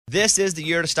This is the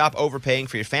year to stop overpaying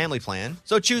for your family plan.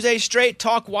 So choose a Straight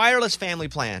Talk Wireless family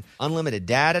plan. Unlimited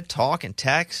data, talk, and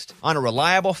text on a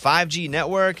reliable 5G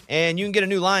network. And you can get a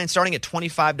new line starting at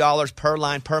 $25 per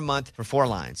line per month for 4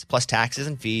 lines, plus taxes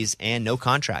and fees and no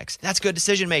contracts. That's good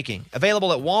decision making.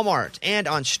 Available at Walmart and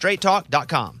on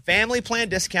straighttalk.com. Family plan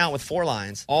discount with 4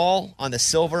 lines, all on the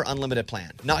Silver Unlimited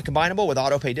plan. Not combinable with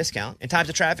auto pay discount. In times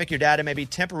of traffic, your data may be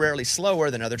temporarily slower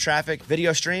than other traffic.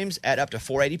 Video streams at up to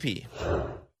 480p.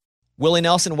 Willie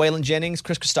Nelson, Waylon Jennings,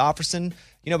 Chris Christopherson,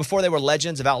 before they were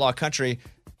legends of outlaw country,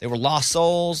 they were lost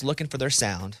souls looking for their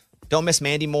sound. Don't miss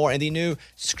Mandy Moore and the new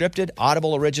scripted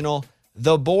Audible original,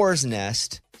 The Boar's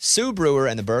Nest, Sue Brewer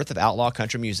and the Birth of Outlaw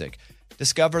Country Music.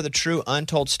 Discover the true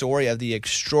untold story of the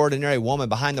extraordinary woman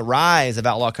behind the rise of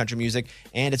outlaw country music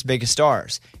and its biggest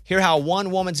stars. Hear how one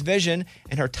woman's vision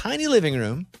in her tiny living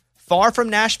room, far from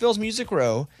Nashville's Music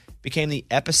Row, became the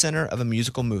epicenter of a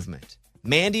musical movement.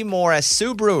 Mandy Moore as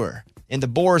Sue Brewer in The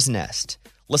Boar's Nest.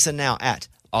 Listen now at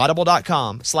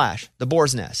audible.com/The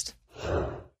Boar's Nest.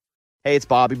 Hey, it's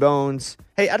Bobby Bones.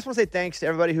 Hey, I just want to say thanks to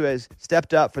everybody who has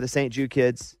stepped up for the St. Jude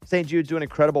kids. St. Jude's doing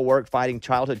incredible work fighting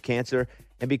childhood cancer.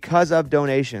 And because of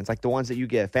donations like the ones that you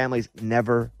give, families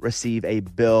never receive a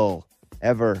bill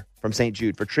ever from St.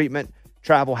 Jude for treatment,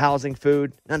 travel, housing,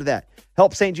 food, none of that.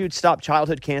 Help St. Jude stop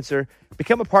childhood cancer.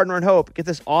 Become a partner in hope. Get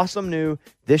this awesome new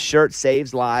This Shirt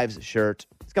Saves Lives shirt.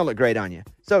 It's going to look great on you.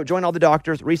 So join all the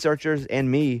doctors, researchers,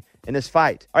 and me in this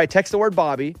fight. All right, text the word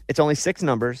Bobby. It's only 6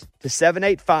 numbers to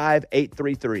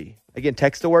 785-833. Again,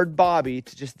 text the word Bobby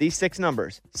to just these 6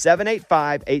 numbers,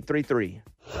 785-833.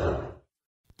 All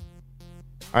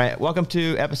right, welcome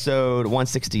to episode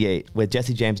 168 with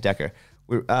Jesse James Decker.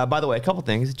 By the way, a couple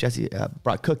things. Jesse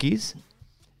brought cookies,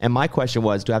 and my question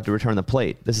was, do I have to return the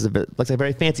plate? This looks like a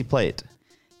very fancy plate.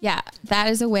 Yeah, that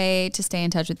is a way to stay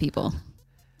in touch with people.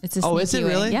 It's a is it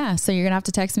really? Way. Yeah, so you're going to have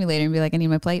to text me later and be like, I need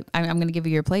my plate. I'm going to give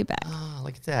you your plate back. Oh,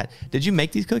 look at that. Did you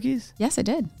make these cookies? Yes, I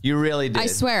did. You really did? I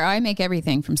swear, I make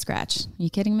everything from scratch. Are you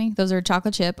kidding me? Those are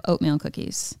chocolate chip oatmeal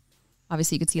cookies.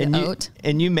 Obviously, you could see the oat.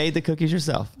 And you made the cookies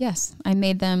yourself? Yes, I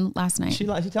made them last night. She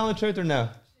telling the truth or no?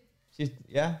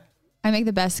 Yeah? I make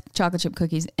the best chocolate chip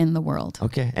cookies in the world.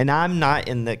 Okay, and I'm not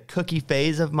in the cookie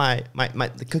phase of my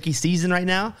the cookie season right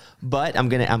now, but I'm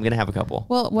gonna have a couple.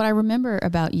 Well, what I remember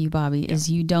about you, Bobby, is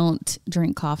you don't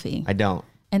drink coffee. I don't,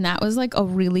 and that was like a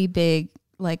really big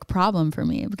problem for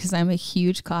me because I'm a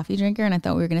huge coffee drinker, and I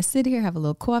thought we were gonna sit here have a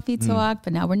little coffee talk,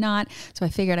 but now we're not. So I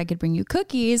figured I could bring you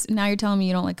cookies. Now you're telling me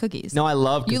you don't like cookies. No, I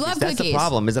love cookies. You love That's cookies. The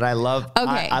problem is that I love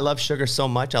I love sugar so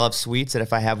much. I love sweets that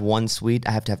if I have one sweet,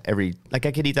 I have to have I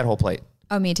could eat that whole plate.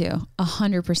 Oh, me too.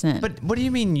 100%. But what do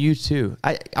you mean you too?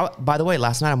 I by the way,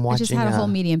 last night I'm watching. I just had a whole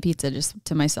medium pizza just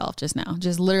to myself just now.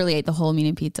 Just literally ate the whole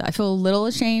medium pizza. I feel a little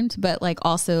ashamed, but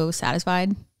also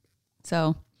satisfied.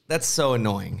 So that's so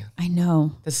annoying. I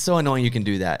know. That's so annoying. You can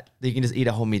do that. You can just eat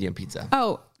a whole medium pizza.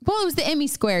 Oh, well, it was the Emmy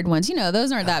squared ones.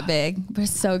 Those aren't that big, but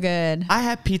it's so good. I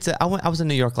had pizza. I was in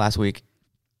New York last week,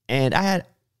 and I had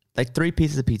 3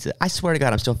 pieces of pizza. I swear to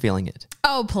God, I'm still feeling it.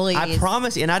 Oh, please. I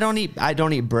promise. And I don't eat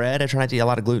bread. I try not to eat a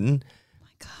lot of gluten. Oh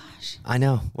my gosh. I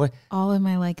know. What? All of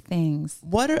my things.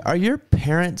 What are your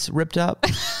parents ripped up?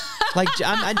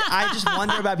 I just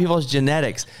wonder about people's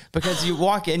genetics because you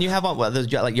walk in, you have on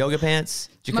those yoga pants.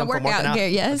 Did you come from working out? Gear,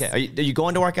 yes. Okay. Are you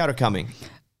going to work out or coming?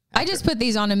 I just put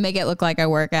these on to make it look like I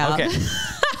work out. Okay.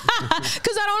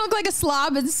 Because I don't look like a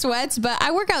slob in sweats, but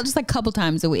I work out just a couple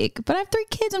times a week. But I have 3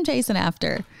 kids I'm chasing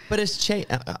after. But it's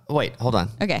wait, hold on.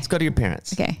 Okay. Let's go to your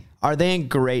parents. Okay. Are they in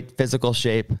great physical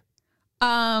shape?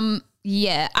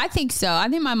 Yeah, I think so. I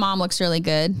think my mom looks really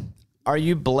good. Are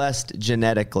you blessed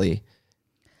genetically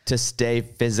to stay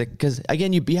physical? Because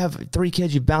again, you have 3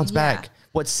 kids, you bounce back.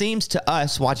 What seems to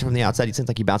us watching from the outside, it seems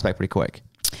like you bounce back pretty quick.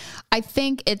 I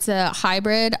think it's a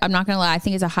hybrid. I'm not going to lie. I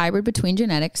think it's a hybrid between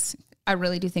genetics. I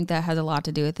really do think that has a lot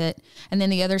to do with it. And then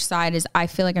the other side is I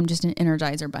feel like I'm just an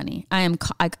Energizer bunny.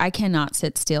 I cannot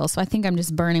sit still. So I think I'm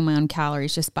just burning my own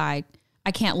calories just by, I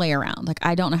can't lay around.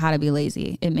 I don't know how to be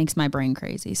lazy. It makes my brain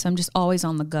crazy. So I'm just always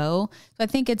on the go. So I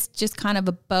think it's just kind of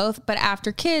a both. But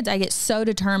after kids, I get so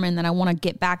determined that I want to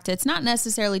get back to, it's not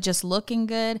necessarily just looking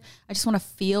good. I just want to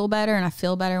feel better. And I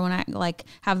feel better when I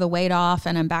have the weight off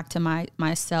and I'm back to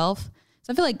myself.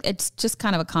 So I feel like it's just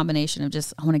kind of a combination of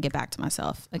just, I want to get back to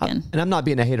myself again. And I'm not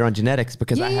being a hater on genetics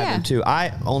because I have them too.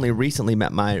 I only recently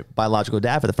met my biological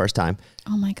dad for the first time.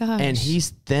 Oh my gosh. And he's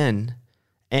thin.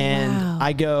 And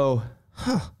I go,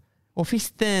 well, if he's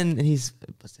thin and he's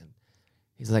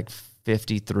like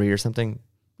 53 or something,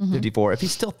 54. If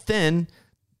he's still thin,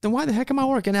 then why the heck am I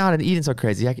working out and eating so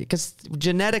crazy? Because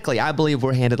genetically, I believe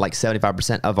we're handed like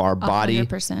 75% of our body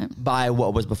 100%. by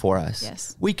what was before us.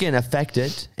 Yes. We can affect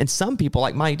it. And some people,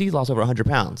 like Mike D, lost over 100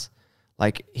 pounds.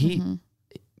 Like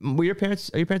are your parents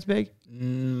big?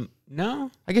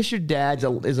 No. I guess your dad's is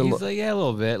a He's little, like, yeah, a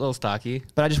little stocky.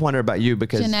 but I just wonder about you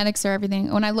because Genetics are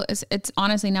everything. When I look, it's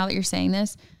honestly, now that you're saying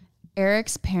this,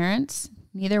 Eric's parents,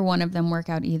 neither one of them work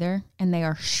out either, and they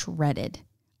are shredded.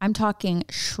 I'm talking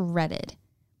shredded.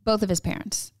 Both of his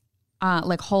parents,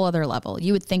 like whole other level.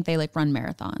 You would think they like run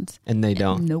marathons. and they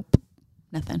don't. Nope,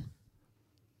 nothing.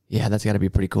 Yeah, that's got to be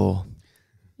pretty cool.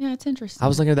 Yeah, it's interesting. I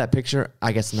was looking at that picture,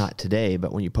 I guess not today,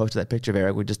 but when you posted that picture of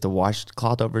Eric with just a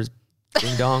washcloth over his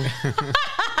ding dong.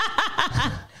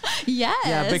 Yes.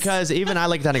 Yeah, because even I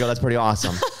look at that and go, that's pretty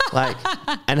awesome. Like,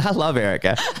 and I love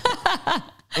Erica.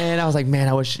 And I was like, man,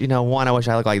 I wish, one, I wish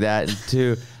I looked like that. And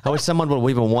two, I wish someone would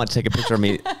even want to take a picture of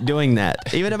me doing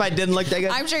that. Even if I didn't look that good.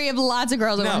 I'm sure you have lots of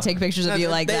girls that want to take pictures of you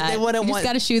like that. They wouldn't you just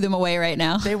got to shoo them away right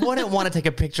now. They wouldn't want to take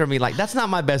a picture of me like, that's not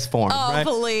my best form. Oh, right?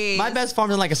 please. My best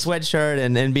form is like a sweatshirt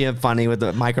and being funny with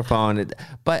the microphone.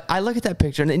 But I look at that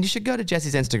picture, and you should go to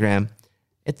Jesse's Instagram.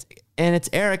 It's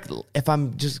Eric, if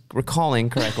I'm just recalling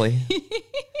correctly.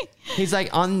 He's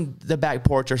like on the back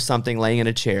porch or something, laying in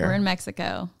a chair. We're in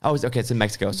Mexico. Oh, okay, it's in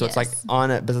Mexico. So Yes. it's like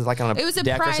but it's like on a It was a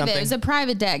deck or private. something. It was a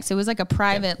private deck, so it was like a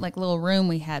private like little room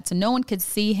we had, so no one could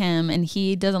see him, and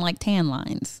he doesn't like tan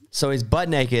lines. So he's butt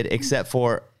naked except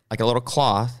for like a little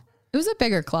cloth. It was a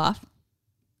bigger cloth.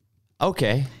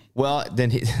 Okay. Well,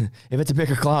 then if it's a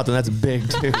bigger cloth, then that's big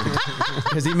too,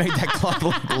 because he made that cloth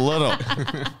look little.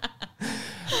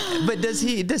 But does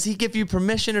he give you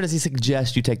permission, or does he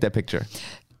suggest you take that picture?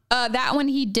 That one,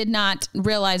 he did not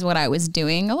realize what I was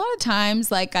doing. A lot of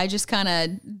times, like, I just kind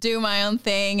of do my own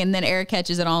thing, and then Eric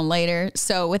catches it on later.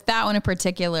 So with that one in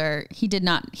particular, he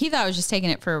thought I was just taking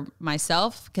it for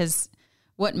myself, because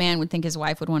what man would think his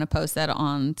wife would want to post that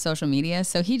on social media?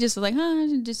 So he just was like,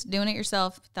 just doing it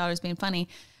yourself. Thought it was being funny.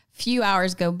 Few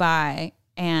hours go by,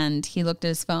 and he looked at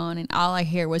his phone, and all I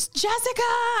hear was,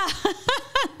 Jessica!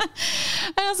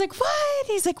 And I was like, what?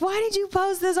 He's like, why did you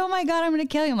post this? Oh my God, I'm going to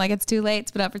kill you. I'm like, it's too late.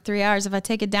 It's been up for 3 hours. If I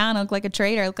take it down, I look like a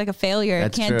traitor. I look like a failure.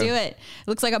 That's I can't true. do it. It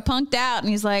looks like I punked out. And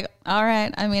he's like, all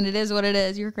right. I mean, it is what it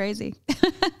is. You're crazy.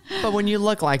 But when you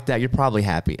look like that, you're probably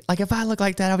happy. Like if I look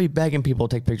like that, I'll be begging people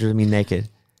to take pictures of me naked.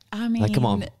 I mean, Like, come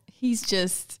on. He's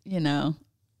just,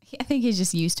 I think he's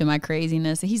just used to my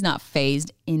craziness. He's not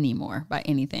fazed anymore by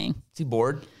anything. Is he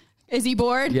bored? Is he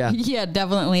bored? Yeah. Yeah,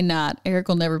 definitely not. Eric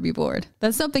will never be bored.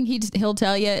 That's something he'll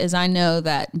tell you is I know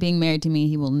that being married to me,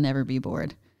 he will never be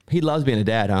bored. He loves being a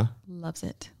dad, huh? Loves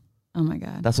it. Oh my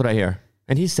God. That's what I hear.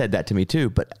 And he said that to me too,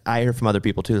 but I hear from other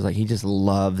people too. It's like he just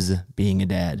loves being a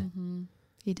dad.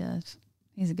 He does.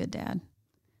 He's a good dad.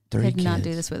 3 Could not kids.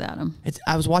 do this without him.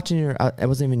 I was watching it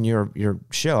wasn't even your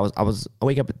show. I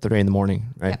wake up at 3 a.m,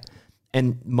 right? Yep.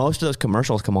 And most of those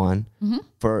commercials come on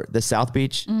for the South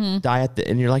Beach diet,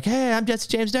 and you're like, "Hey, I'm Jesse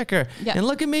James Decker, Yep. and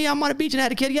look at me, I'm on a beach and I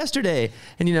had a kid yesterday."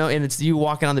 And and it's you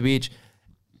walking on the beach.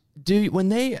 When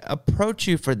they approach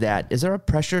you for that, is there a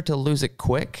pressure to lose it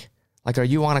quick? Like, are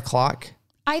you on a clock?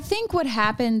 I think what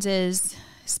happens is,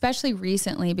 especially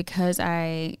recently, because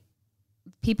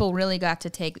people really got to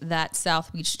take that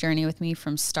South Beach journey with me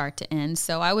from start to end.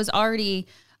 So I was already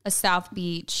a South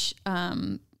Beach.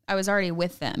 I was already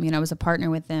with them. I was a partner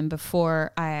with them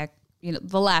before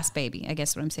the last baby, I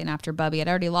guess what I'm saying, after Bubby. I'd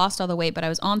already lost all the weight, but I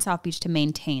was on South Beach to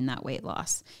maintain that weight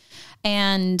loss.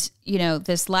 And,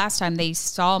 this last time they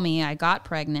saw me, I got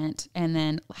pregnant and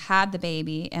then had the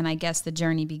baby. And I guess the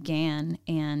journey began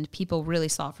and people really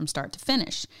saw it from start to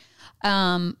finish.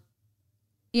 I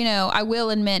will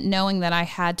admit, knowing that I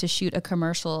had to shoot a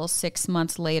commercial 6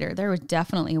 months later, there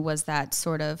definitely was that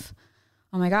sort of,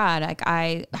 oh my God,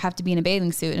 I have to be in a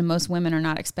bathing suit, and most women are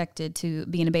not expected to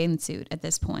be in a bathing suit at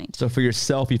this point. So for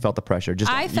yourself, you felt the pressure. You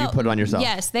put it on yourself.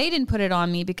 Yes, they didn't put it on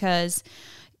me because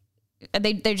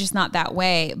they're just not that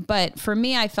way. But for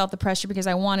me, I felt the pressure because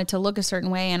I wanted to look a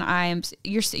certain way, and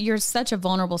you're such a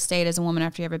vulnerable state as a woman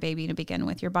after you have a baby to begin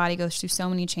with. Your body goes through so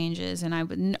many changes, and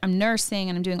I'm nursing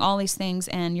and I'm doing all these things,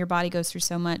 and your body goes through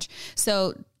so much.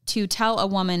 So to tell a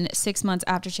woman 6 months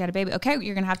after she had a baby, okay,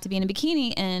 you're going to have to be in a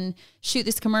bikini and shoot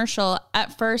this commercial.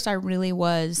 At first, I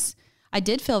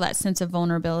did feel that sense of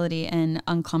vulnerability and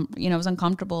it was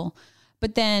uncomfortable.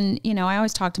 But then, I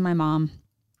always talk to my mom.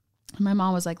 My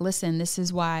mom was like, listen, this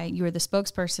is why you're the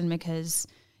spokesperson, because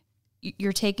people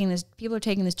are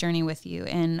taking this journey with you,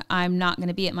 and I'm not going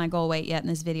to be at my goal weight yet in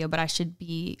this video, but I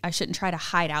shouldn't try to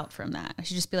hide out from that. I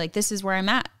should just be like, this is where I'm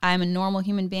at. I'm a normal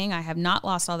human being. I have not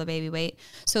lost all the baby weight.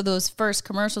 So those first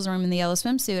commercials where I'm in the yellow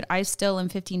swimsuit, I still am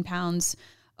 15 pounds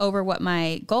over what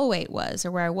my goal weight was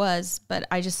or where I was, but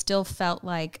I just still felt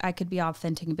like I could be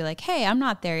authentic and be like, hey, I'm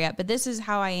not there yet, but this is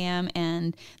how I am,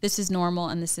 and this is normal,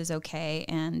 and this is okay.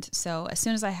 And so as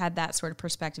soon as I had that sort of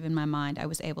perspective in my mind, I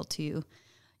was able to,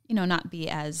 you know, not be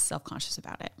as self-conscious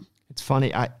about it. It's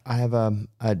funny. I have an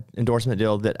endorsement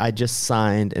deal that I just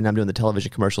signed, and I'm doing the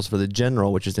television commercials for the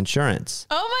General, which is insurance.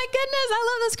 Oh my goodness, I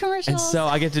love those commercials. And so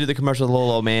I get to do the commercial with the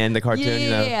little old man, the cartoon,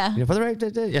 Yeah. you know, for the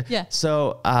right, Yeah.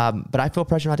 So, but I feel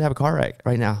pressure not to have a car wreck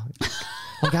right now.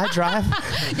 Like I drive.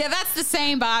 Yeah, that's the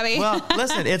same, Bobby. Well,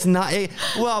 listen, it's not.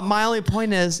 Well, my only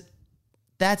point is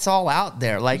that's all out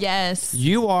there. Like, yes,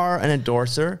 you are an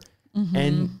endorser,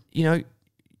 and you know,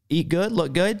 eat good,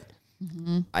 look good.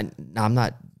 I'm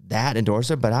not that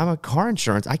endorser, but I'm a car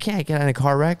insurance. I can't get in a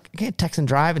car wreck. I can't text and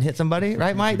drive and hit somebody,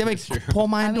 right, Mike? They may pull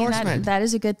my endorsement. That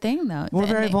is a good thing, though. We're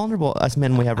very vulnerable, us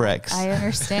men. We have wrecks. I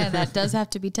understand that does have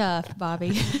to be tough,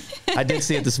 Bobby. I did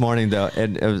see it this morning though,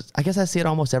 and it was. I guess I see it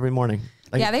almost every morning.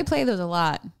 Like, yeah, they play those a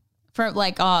lot. For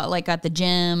like at the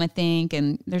gym, I think,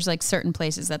 and there's like certain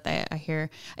places that I hear.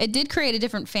 It did create a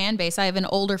different fan base. I have an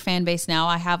older fan base now.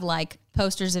 I have like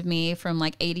posters of me from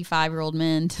like 85-year-old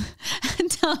men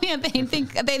tell me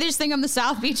they just think I'm the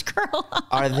South Beach girl.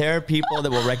 Are there people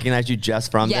that will recognize you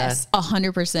just from that? Yes,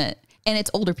 100%. And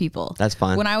it's older people. That's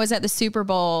fun. When I was at the Super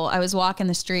Bowl, I was walking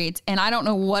the streets, and I don't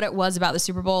know what it was about the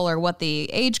Super Bowl or what the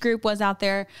age group was out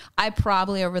there. I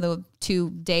probably, over the 2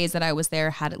 days that I was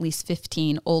there, had at least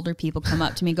 15 older people come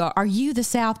up to me and go, "Are you the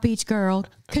South Beach girl?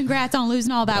 Congrats on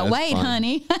losing all that weight, fun.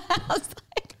 honey." I was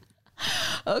like,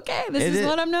 okay, this is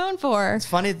what I'm known for. It's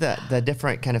funny that the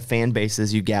different kind of fan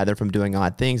bases you gather from doing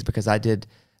odd things, because I did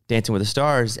Dancing with the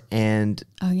Stars, and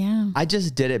Oh, yeah. I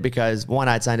just did it because, one,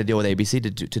 I'd signed a deal with ABC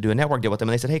to do a network deal with them,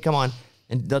 and they said, "Hey, come on,"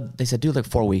 and they said, "Do like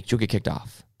 4 weeks, you'll get kicked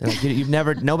off." They're like, "You've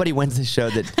never, nobody wins this show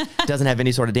that doesn't have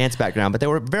any sort of dance background," but they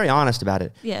were very honest about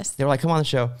it. Yes. They were like, "Come on the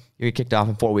show, you get kicked off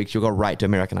in 4 weeks, you'll go right to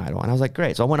American Idol," and I was like,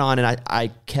 "Great." So I went on, and I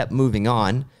kept moving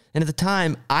on, and at the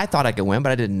time, I thought I could win,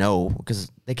 but I didn't know, because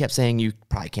they kept saying you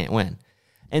probably can't win.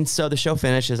 And so the show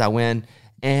finishes, I win,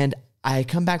 and I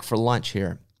come back for lunch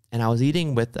here. And I was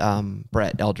eating with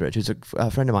Brett Eldridge, who's a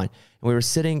friend of mine. And we were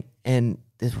sitting, and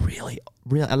this really,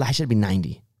 I should be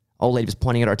 90. Old lady was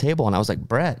pointing at our table, and I was like,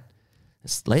 "Brett,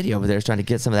 this lady over there is trying to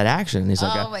get some of that action." And he's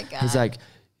like, Oh, my God. He's like,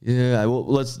 "Yeah,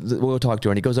 we'll talk to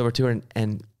her." And he goes over to her,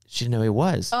 and she didn't know who he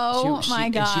was. Oh, my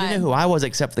And she God. didn't know who I was,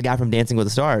 except for the guy from Dancing with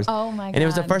the Stars. Oh, my And it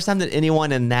was the God. first time that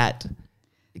anyone in that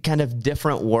kind of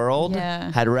different world Yeah.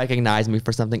 had recognized me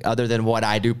for something other than what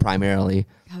I do primarily,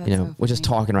 God, that's you know, so which is funny.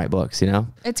 talk and write books, you know?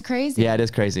 It's crazy. Yeah, it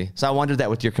is crazy. So I wondered that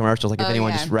with your commercials, like if Oh,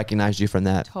 anyone yeah. just recognized you from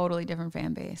that. Totally different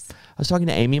fan base. I was talking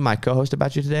to Amy, my co-host,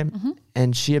 about you today,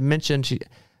 and she had mentioned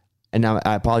and now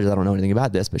I apologize, I don't know anything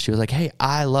about this, but she was like, "Hey,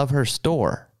 I love her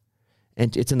store,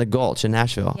 and it's in the Gulch in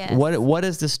Nashville." Yes. What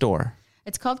is this store?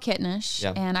 It's called Kittenish,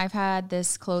 Yeah. and I've had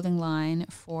this clothing line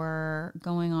for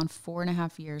going on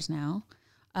 4.5 years now.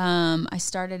 I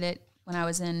started it when I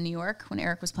was in New York when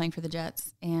Eric was playing for the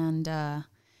Jets, and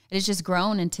it has just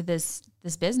grown into this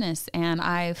business. And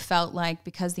I felt like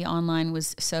because the online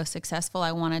was so successful,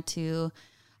 I wanted to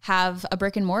have a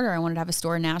brick and mortar. I wanted to have a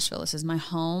store in Nashville. This is my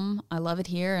home. I love it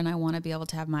here, and I want to be able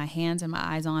to have my hands and my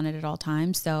eyes on it at all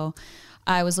times. So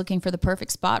I was looking for the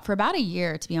perfect spot for about a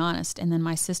year, to be honest. And then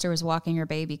my sister was walking her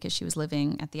baby because she was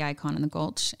living at the Icon in the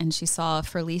Gulch, and she saw a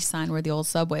for lease sign where the old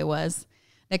Subway was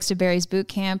next to Barry's Boot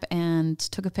Camp, and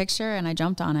took a picture, and I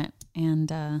jumped on it. And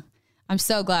I'm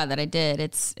so glad that I did.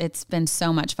 It's been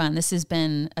so much fun. This has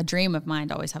been a dream of mine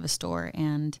to always have a store,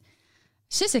 and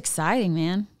it's just exciting,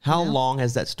 man. How long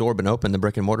has that store been open, the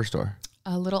brick and mortar store?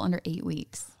 A little under 8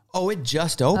 weeks. Oh, it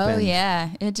just opened. Oh,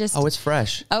 yeah. It just... Oh, it's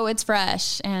fresh. Oh, it's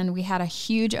fresh. And we had a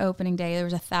huge opening day. There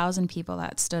was 1,000 people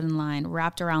that stood in line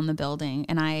wrapped around the building.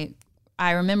 And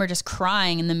I remember just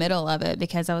crying in the middle of it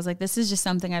because I was like, this is just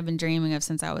something I've been dreaming of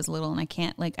since I was little. And I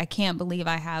can't believe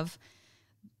I have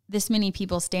this many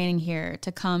people standing here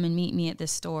to come and meet me at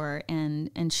this store and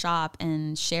shop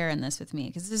and share in this with me.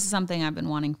 Because this is something I've been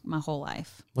wanting my whole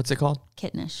life. What's it called?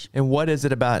 Kittenish. And what is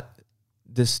it about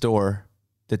this store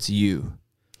that's you?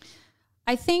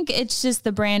 I think it's just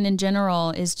the brand in general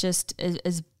is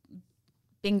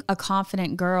being a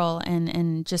confident girl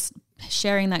and just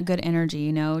sharing that good energy,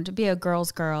 you know, to be a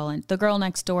girl's girl and the girl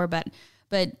next door. But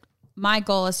my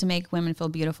goal is to make women feel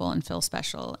beautiful and feel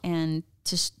special, and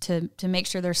to make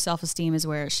sure their self-esteem is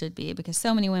where it should be, because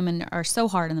so many women are so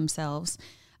hard on themselves.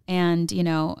 And, you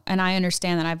know, and I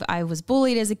understand that I was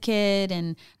bullied as a kid,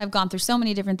 and I've gone through so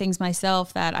many different things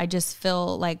myself that I just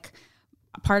feel like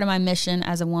part of my mission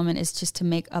as a woman is just to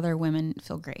make other women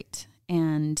feel great.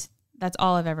 And that's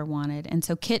all I've ever wanted. And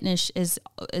so Kittenish is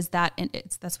that, and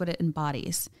that's what it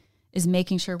embodies, is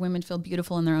making sure women feel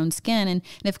beautiful in their own skin. And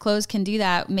if clothes can do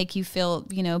that, make you feel,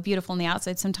 beautiful on the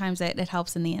outside, sometimes it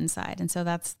helps in the inside. And so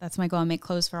that's my goal. I make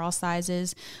clothes for all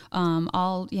sizes,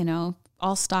 all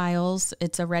styles.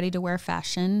 It's a ready to wear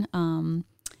fashion. And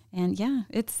yeah,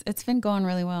 it's been going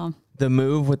really well. The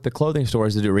move with the clothing store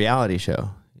is to do a reality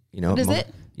show. What is it?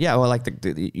 Yeah, well, like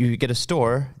you get a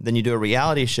store, then you do a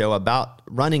reality show about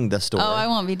running the store. Oh, I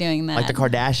won't be doing that. Like the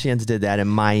Kardashians did that in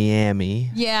Miami.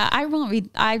 Yeah, I won't be.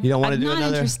 You don't want to I'm do not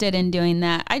another? interested in doing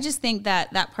that. I just think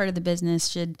that part of the business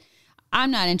should. I'm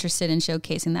not interested in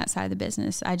showcasing that side of the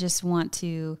business. I just want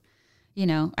to,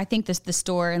 I think the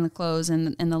store and the clothes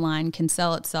and the line can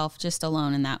sell itself just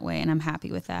alone in that way, and I'm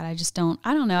happy with that. I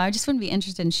don't know. I just wouldn't be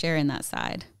interested in sharing that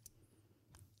side.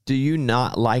 Do you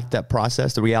not like that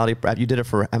process, the reality prep? You did it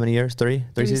for how many years? Three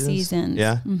seasons?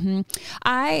 Yeah. Mm-hmm.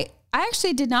 I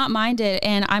actually did not mind it,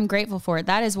 and I'm grateful for it.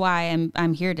 That is why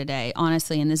I'm here today,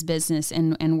 honestly, in this business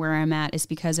and where I'm at is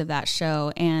because of that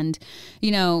show. And,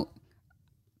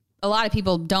 a lot of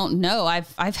people don't know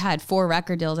I've had 4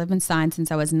 record deals. I've been signed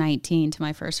since I was 19 to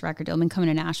my first record deal. I've been coming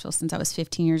to Nashville since I was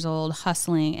 15 years old,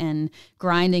 hustling and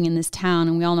grinding in this town.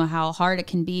 And we all know how hard it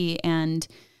can be. And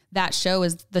that show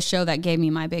is the show that gave me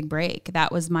my big break. That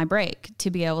was my break,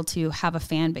 to be able to have a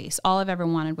fan base. All I've ever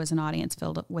wanted was an audience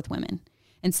filled with women.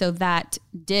 And so that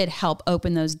did help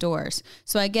open those doors.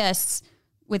 So I guess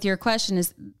with your question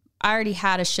is, I already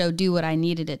had a show do what I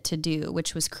needed it to do,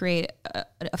 which was create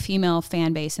a female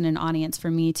fan base and an audience for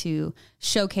me to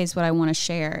showcase what I want to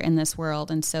share in this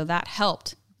world. And so that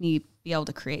helped me be able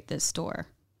to create this store.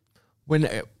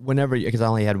 Whenever, because I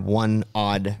only had one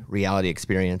odd reality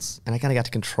experience, and I kind of got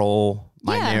to control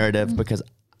my narrative, because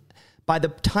by the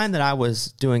time that I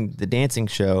was doing the dancing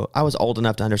show, I was old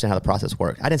enough to understand how the process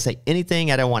worked. I didn't say anything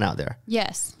I didn't want out there.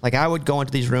 Yes. Like I would go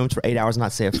into these rooms for 8 hours and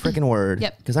not say a freaking word.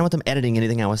 Yep. Because I don't want them editing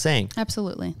anything I was saying.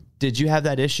 Absolutely. Did you have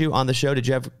that issue on the show? Did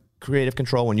you have creative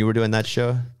control when you were doing that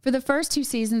show? For the first 2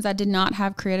 seasons, I did not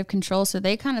have creative control, so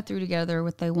they kind of threw together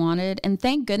what they wanted. And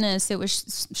thank goodness it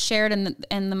was shared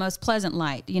in the most pleasant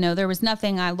light. There was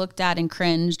nothing I looked at and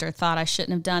cringed or thought I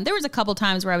shouldn't have done. There was a couple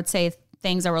times where I would say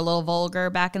things that were a little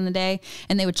vulgar back in the day,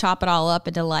 and they would chop it all up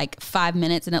into like 5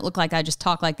 minutes, and it looked like I just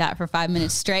talked like that for 5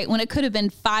 minutes straight, when it could have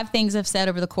been 5 things I've said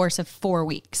over the course of 4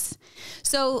 weeks.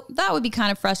 So that would be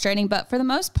kind of frustrating, but for the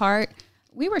most part,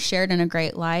 we were shared in a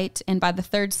great light. And by the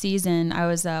 3rd season, I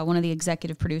was one of the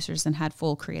executive producers and had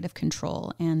full creative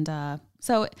control. And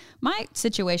so my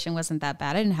situation wasn't that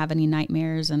bad. I didn't have any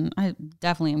nightmares, and I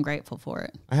definitely am grateful for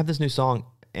it. I have this new song,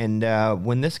 and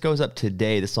when this goes up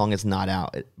today, the song is not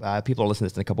out. People are listening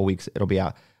to this in a couple weeks. It'll be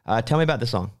out. Tell me about the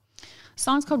song. The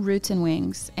song's called Roots and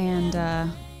Wings. And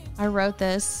I wrote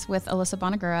this with Alyssa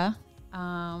Bonagura,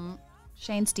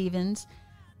 Shane Stevens.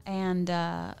 And,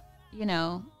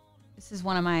 this is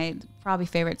one of my probably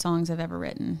favorite songs I've ever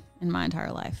written in my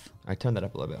entire life. I turned that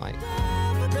up a little bit, Mike.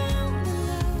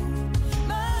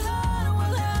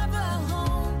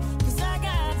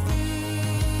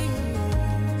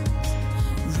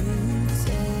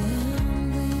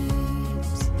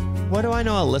 What do I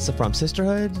know Alyssa from?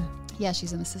 Sisterhood? Yeah,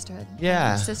 she's in the Sisterhood.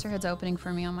 Yeah. Sisterhood's opening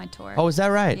for me on my tour. Oh, is that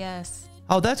right? Yes.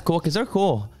 Oh, that's cool, because they're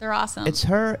cool. They're awesome. It's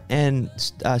her and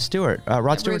Stewart.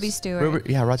 Rod Stewart. Ruby Stewart.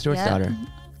 Rod Stewart's daughter.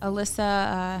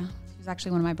 Alyssa, she was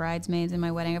actually one of my bridesmaids in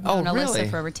my wedding. I've known Alyssa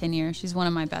for over 10 years. She's one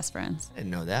of my best friends. I didn't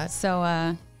know that.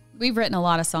 So we've written a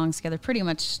lot of songs together, pretty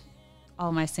much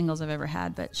all my singles I've ever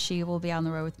had, but she will be on the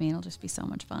road with me, and it'll just be so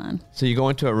much fun. So you go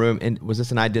into a room, and was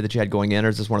this an idea that you had going in, or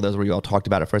is this one of those where you all talked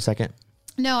about it for a second?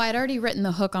 No, I'd already written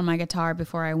the hook on my guitar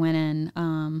before I went in,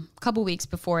 a couple weeks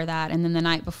before that. And then the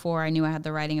night before I knew I had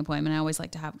the writing appointment, I always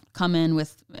like to come in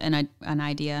with an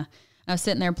idea. I was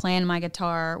sitting there playing my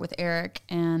guitar with Eric,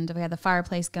 and we had the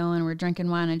fireplace going. We're drinking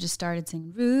wine. I just started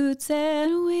singing Roots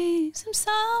and Wings, I'm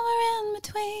somewhere in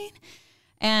between.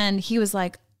 And he was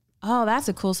like, oh, that's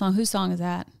a cool song. Whose song is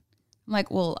that? I'm like,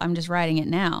 well, I'm just writing it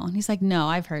now. And he's like, no,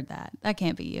 I've heard that. That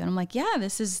can't be you. And I'm like, yeah,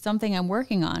 this is something I'm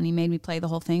working on. He made me play the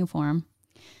whole thing for him.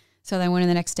 So then I went in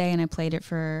the next day and I played it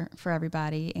for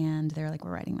everybody, and they were like,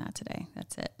 we're writing that today.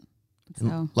 That's it.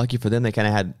 So lucky for them, they kind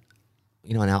of had,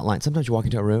 an outline. Sometimes you walk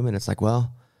into a room and it's like,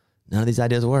 well, none of these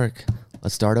ideas work.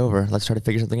 Let's start over. Let's try to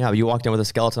figure something out. You walked in with a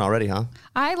skeleton already, huh?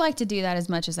 I like to do that as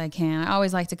much as I can. I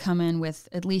always like to come in with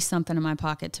at least something in my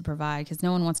pocket to provide, because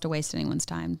no one wants to waste anyone's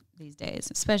time these days.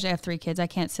 Especially I have 3 kids. I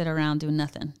can't sit around doing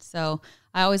nothing. So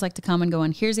I always like to come and go,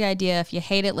 and here's the idea. If you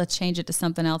hate it, let's change it to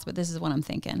something else. But this is what I'm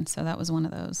thinking. So that was one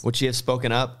of those. Would she have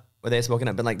spoken up Were they spoken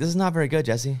up, been like, this is not very good,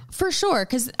 Jesse? For sure,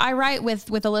 because I write with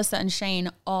Alyssa and Shane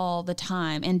all the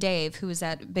time, and Dave, who is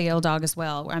at Big L Dog as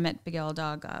well. I'm at Big L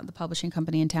Dog, the publishing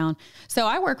company in town. So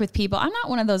I work with people. I'm not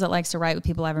one of those that likes to write with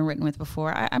people I haven't written with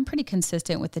before. I'm pretty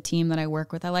consistent with the team that I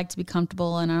work with. I like to be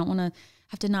comfortable, and I don't want to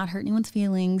have to not hurt anyone's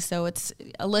feelings. So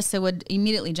Alyssa would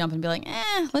immediately jump and be like,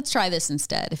 let's try this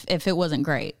instead if it wasn't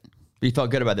great. You felt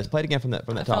good about this. Play it again from that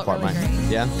top part, really Mike. great.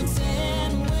 Yeah.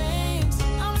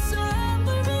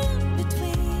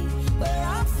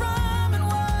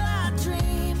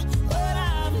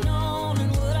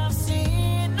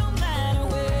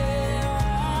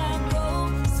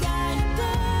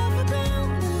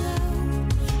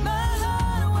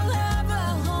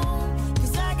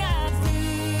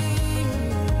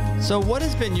 So what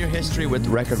has been your history with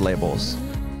record labels?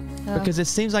 Because it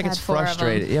seems like it's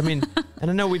frustrating. I mean, and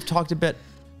I know we've talked a bit.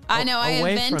 I know I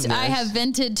have have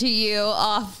vented to you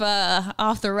off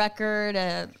the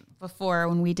record before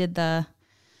when we did the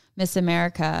Miss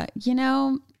America. You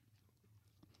know,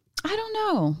 I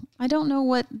don't know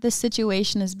what the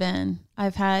situation has been.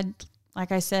 I've had,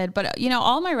 like I said, but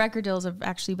all my record deals have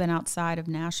actually been outside of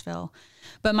Nashville.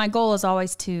 But my goal has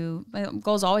always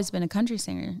been a country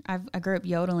singer. I grew up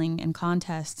yodeling in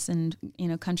contests and,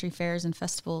 country fairs and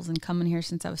festivals and coming here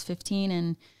since I was 15.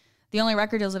 And the only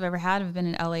record deals I've ever had have been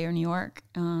in LA or New York.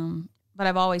 But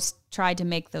I've always tried to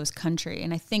make those country.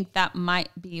 And I think that might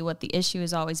be what the issue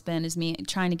has always been, is me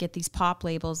trying to get these pop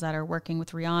labels that are working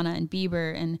with Rihanna and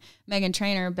Bieber and Meghan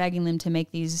Trainor, begging them to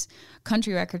make these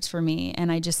country records for me.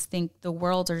 And I just think the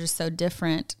worlds are just so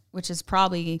different, which is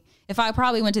probably, if I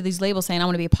probably went to these labels saying I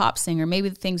want to be a pop singer, maybe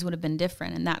things would have been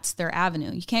different, and that's their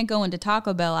avenue. You can't go into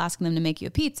Taco Bell asking them to make you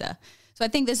a pizza. So I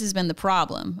think this has been the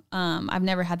problem. I've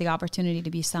never had the opportunity to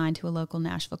be signed to a local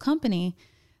Nashville company,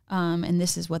 and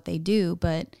this is what they do.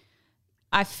 But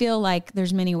I feel like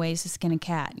there's many ways to skin a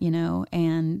cat,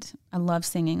 and I love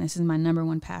singing. This is my number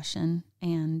one passion,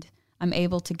 and I'm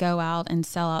able to go out and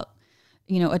sell out,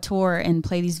 a tour and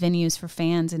play these venues for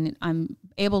fans, and I'm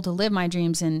able to live my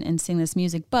dreams and sing this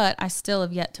music, but I still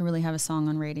have yet to really have a song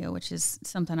on radio, which is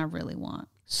something I really want.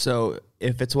 So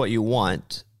if it's what you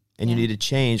want and you need to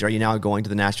change, are you now going to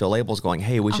the Nashville labels going,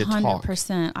 hey, we should 100%.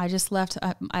 talk? I just left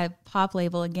a pop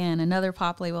label again, another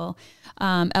pop label.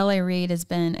 L.A. Reid has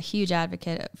been a huge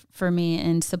advocate for me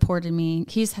and supported me.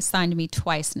 He's signed me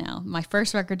twice now. My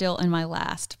first record deal and my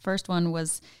last. First one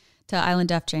was to Island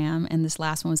Def Jam, and this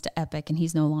last one was to Epic, and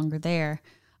he's no longer there.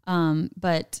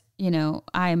 But,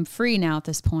 I am free now at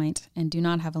this point and do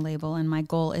not have a label, and my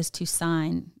goal is to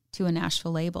sign to a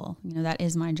Nashville label. That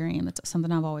is my dream. It's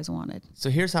something I've always wanted. So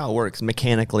here's how it works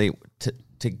mechanically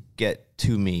to get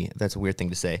to me. That's a weird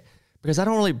thing to say, because I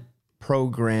don't really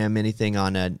program anything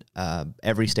on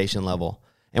every station level.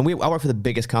 And I work for the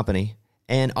biggest company,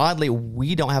 and oddly,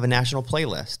 we don't have a national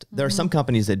playlist. There are some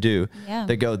companies that do. Yeah.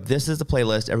 That go, this is the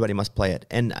playlist, everybody must play it.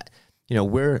 And,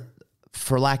 we're,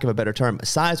 for lack of a better term,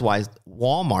 size-wise,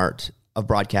 Walmart of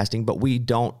broadcasting, but we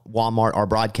don't Walmart our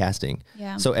broadcasting.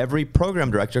 Yeah. So every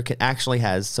program director actually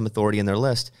has some authority in their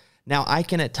list. Now, I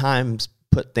can at times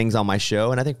put things on my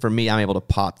show, and I think for me, I'm able to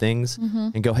pop things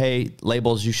and go, hey,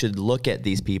 labels, you should look at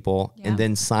these people and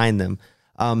then sign them.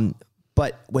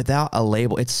 But without a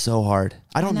label, it's so hard.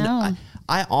 I don't know.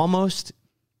 I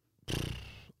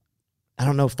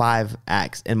don't know 5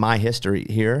 acts in my history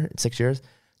here, 6 years,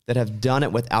 that have done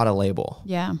it without a label.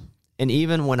 Yeah. And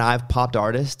even when I've popped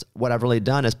artists, what I've really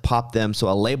done is pop them so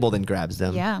a label then grabs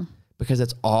them. Yeah. Because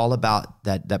it's all about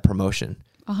that promotion.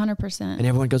 100%. And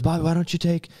everyone goes, Bobby, why don't you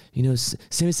take,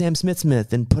 Sam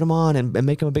Smith and put him on and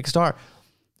make him a big star?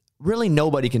 Really,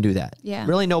 nobody can do that. Yeah.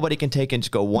 Really, nobody can take and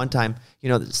just go one time.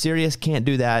 Sirius can't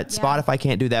do that. Yeah. Spotify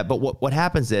can't do that. But what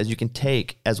happens is you can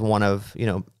take as one of,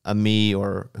 a me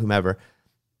or whomever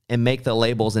and make the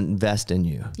labels invest in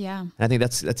you. Yeah. And I think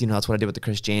that's what I did with the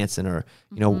Chris Jansen or,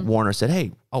 Warner said,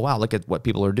 hey, oh, wow, look at what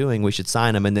people are doing. We should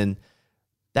sign them. And then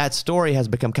that story has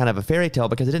become kind of a fairy tale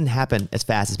because it didn't happen as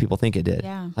fast as people think it did.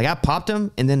 Yeah. Like I popped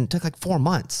them and then it took like 4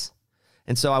 months.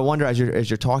 And so I wonder as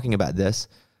you're talking about this,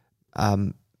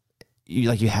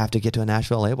 you have to get to a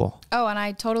Nashville label. Oh, and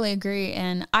I totally agree.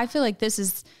 And I feel like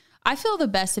I feel the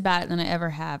best about it than I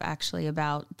ever have, actually,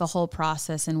 about the whole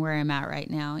process and where I'm at right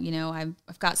now.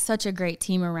 I've got such a great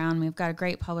team around me. I've got a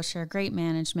great publisher, great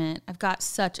management. I've got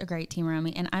such a great team around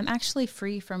me. And I'm actually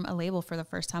free from a label for the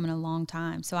first time in a long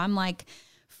time. So I'm like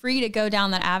free to go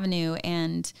down that avenue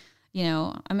and, you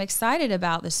know, I'm excited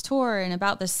about this tour and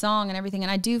about this song and everything.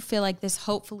 And I do feel like this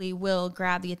hopefully will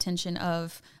grab the attention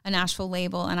of a Nashville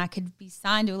label, and I could be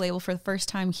signed to a label for the first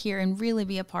time here and really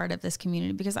be a part of this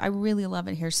community, because I really love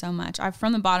it here so much.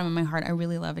 From the bottom of my heart, I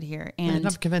really love it here. And You're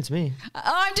not convinced me. Oh,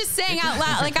 I'm just saying out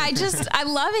loud. Like, I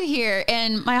love it here.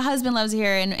 And my husband loves it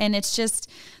here. And it's just,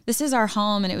 this is our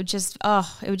home. And it would just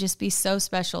be so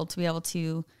special to be able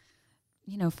to,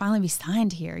 you know, finally be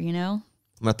signed here, you know?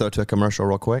 I'm going to throw to a commercial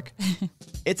real quick.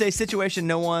 It's a situation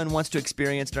no one wants to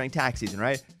experience during tax season,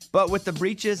 right? But with the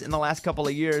breaches in the last couple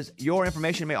of years, your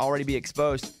information may already be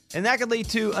exposed. And that could lead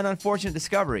to an unfortunate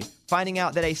discovery, finding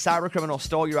out that a cybercriminal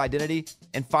stole your identity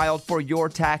and filed for your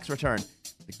tax return.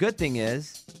 The good thing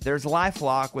is there's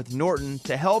LifeLock with Norton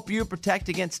to help you protect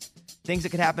against things that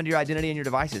could happen to your identity and your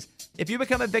devices. If you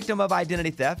become a victim of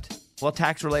identity theft, well,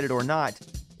 tax-related or not,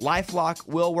 LifeLock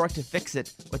will work to fix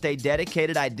it with a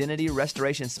dedicated identity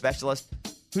restoration specialist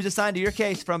who's assigned to your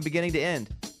case from beginning to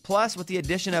end. Plus, with the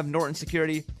addition of Norton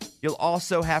Security, you'll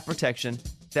also have protection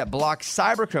that blocks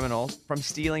cybercriminals from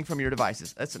stealing from your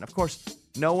devices. Listen, of course,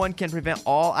 no one can prevent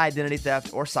all identity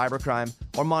theft or cybercrime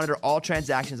or monitor all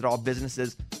transactions at all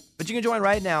businesses, but you can join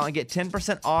right now and get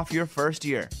 10% off your first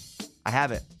year. I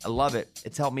have it. I love it.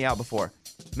 It's helped me out before.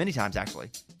 Many times, actually.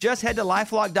 Just head to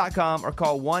LifeLock.com or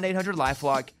call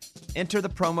 1-800-LifeLock. Enter the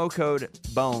promo code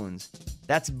BONES.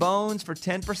 That's BONES for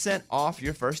 10% off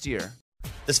your first year.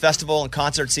 This festival and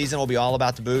concert season will be all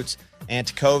about the boots, and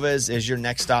Tecovas is your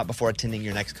next stop before attending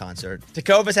your next concert.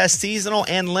 Tecovas has seasonal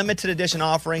and limited edition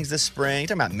offerings this spring. You're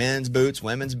talking about men's boots,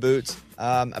 women's boots,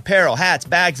 apparel, hats,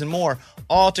 bags, and more.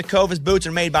 All Tecovas boots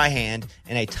are made by hand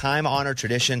in a time-honored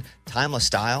tradition, timeless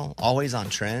style, always on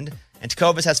trend. And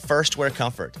Tecovas has first wear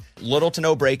comfort, little to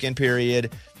no break-in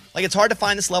period. Like, it's hard to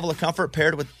find this level of comfort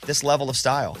paired with this level of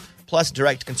style. Plus,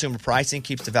 direct consumer pricing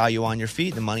keeps the value on your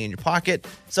feet, the money in your pocket.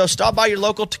 So stop by your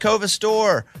local Tecovas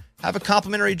store, have a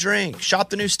complimentary drink,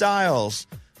 shop the new styles.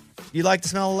 You like the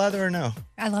smell of leather or no?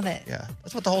 I love it. Yeah,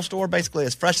 that's what the whole store basically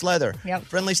is. Fresh leather, Yep.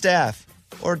 Friendly staff.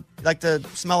 Or like the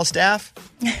smell of staff?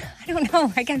 I don't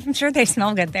know. I'm sure they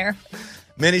smell good there.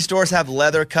 Many stores have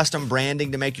leather custom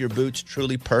branding to make your boots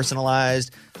truly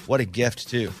personalized. What a gift,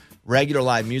 too. Regular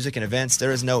live music and events,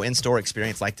 there is no in-store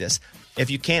experience like this. If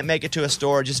you can't make it to a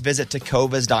store, just visit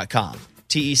Tecovas.com.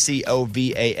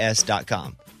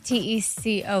 Tecovas.com.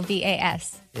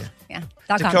 Tecovas. Yeah.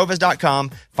 .com.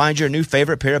 Tecovas.com. Find your new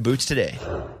favorite pair of boots today.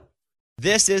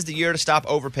 This is the year to stop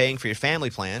overpaying for your family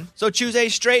plan. So choose a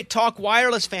Straight Talk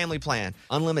Wireless family plan.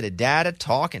 Unlimited data,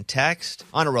 talk, and text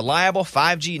on a reliable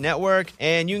 5G network.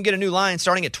 And you can get a new line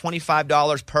starting at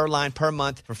 $25 per line per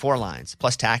month for 4 lines,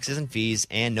 plus taxes and fees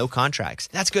and no contracts.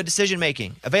 That's good decision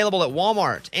making. Available at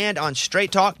Walmart and on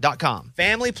straighttalk.com.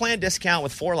 Family plan discount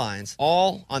with 4 lines,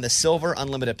 all on the Silver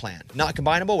Unlimited plan. Not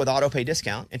combinable with auto pay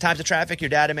discount. In times of traffic, your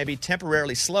data may be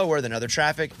temporarily slower than other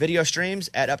traffic. Video streams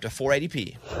at up to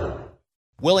 480p.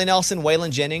 Willie Nelson, Waylon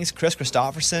Jennings, Chris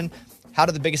Christopherson. How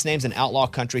did the biggest names in outlaw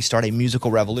country start a musical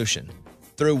revolution?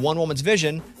 Through one woman's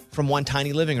vision from one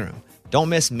tiny living room. Don't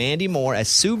miss Mandy Moore as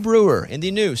Sue Brewer in the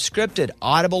new scripted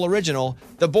Audible original,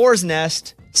 The Boar's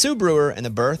Nest, Sue Brewer and the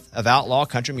Birth of Outlaw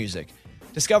Country Music.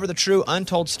 Discover the true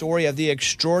untold story of the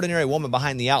extraordinary woman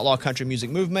behind the outlaw country music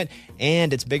movement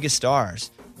and its biggest stars.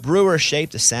 Brewer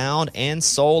shaped the sound and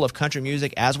soul of country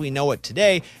music as we know it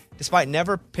today, despite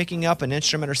never picking up an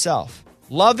instrument herself.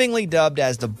 Lovingly dubbed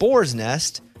as the Boar's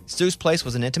Nest, Sue's place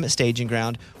was an intimate staging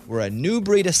ground where a new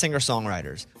breed of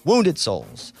singer-songwriters, wounded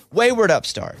souls, wayward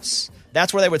upstarts,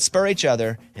 that's where they would spur each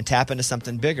other and tap into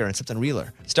something bigger and something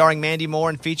realer. Starring Mandy Moore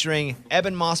and featuring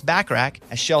Eben Moss Backrack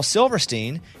as Shel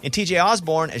Silverstein and TJ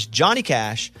Osborne as Johnny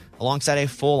Cash, alongside a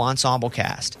full ensemble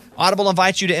cast. Audible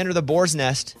invites you to enter the Boar's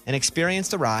Nest and experience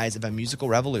the rise of a musical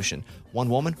revolution. One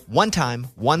woman, one time,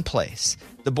 one place.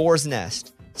 The Boar's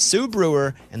Nest. Sue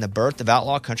Brewer and the Birth of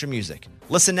Outlaw Country Music.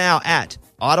 Listen now at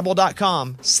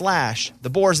audible.com/The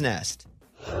Boar's Nest.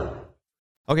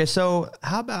 Okay, so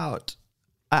how about,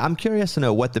 I'm curious to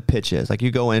know what the pitch is. Like,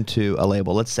 you go into a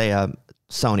label, let's say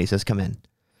Sony says come in.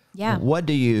 Yeah. What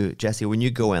do you, Jesse, when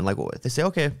you go in, like they say,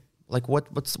 okay, like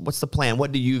what's the plan?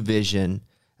 What do you vision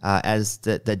as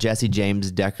the Jesse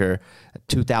James Decker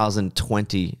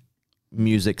 2020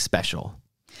 music special?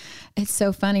 It's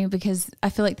so funny because I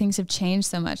feel like things have changed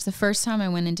so much. The first time I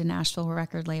went into Nashville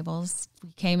record labels,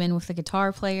 we came in with a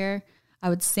guitar player. I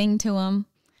would sing to him,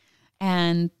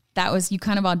 and that was, you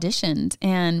kind of auditioned.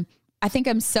 And I think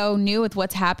I'm so new with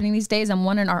what's happening these days. I'm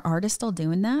wondering, are artists still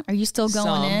doing that? Are you still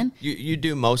going in? You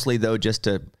do mostly, though, just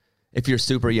to, if you're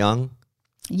super young.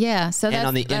 Yeah. So and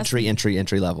on the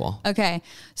entry level. Okay.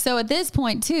 So at this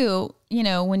point too,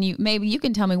 when maybe you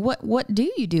can tell me what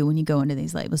do you do when you go into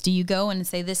these labels? Do you go and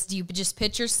say this? Do you just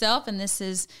pitch yourself and this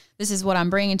is what I'm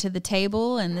bringing to the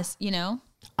table and this,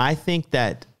 I think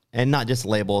that, and not just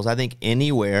labels, I think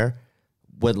anywhere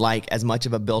would like as much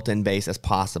of a built-in base as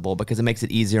possible because it makes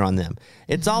it easier on them.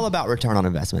 It's all about return on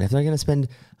investment. If they're going to spend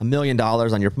 $1 million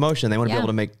on your promotion, they want to be able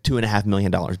to make $2.5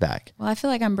 million back. Well, I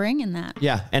feel like I'm bringing that.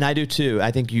 Yeah, and I do too.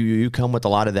 I think you come with a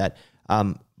lot of that.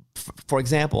 For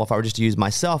example, if I were just to use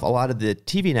myself, a lot of the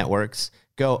TV networks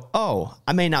go, oh,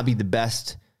 I may not be the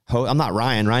best host. I'm not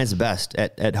Ryan. Ryan's the best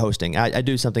at hosting. I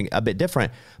do something a bit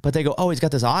different. But they go, oh, he's got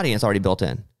this audience already built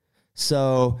in.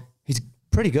 So he's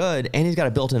pretty good and he's got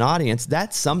a built-in audience.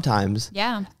 That sometimes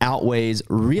outweighs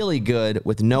really good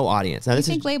with no audience. Now, you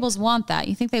think labels want that?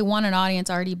 You think they want an audience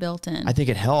already built in? I think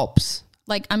it helps.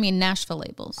 Nashville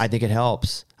labels. I think it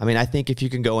helps. I think if you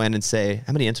can go in and say,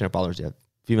 how many Instagram followers do you have?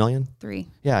 A few million? 3.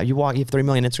 Yeah, you have 3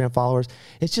 million Instagram followers.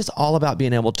 It's just all about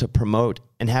being able to promote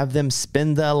and have them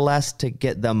spend the less to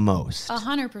get the most.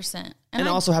 100%. And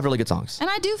also have really good songs. And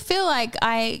I do feel like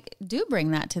I do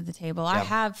bring that to the table. I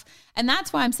have, and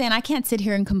that's why I'm saying I can't sit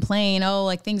here and complain,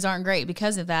 things aren't great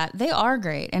because of that. They are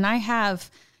great. And I have,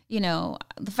 the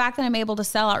fact that I'm able to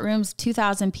sell out rooms,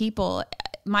 2,000 people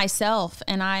myself,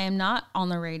 and I am not on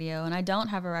the radio and I don't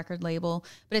have a record label,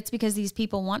 but it's because these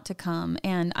people want to come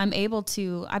and I'm able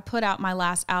to, I put out my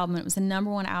last album. It was the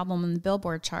 #1 album on the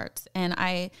Billboard charts.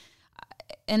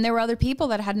 And there were other people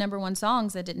that had #1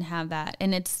 songs that didn't have that.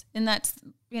 And that's,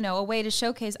 a way to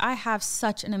showcase, I have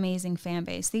such an amazing fan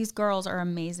base. These girls are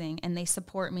amazing and they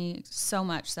support me so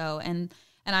much so. And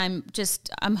I'm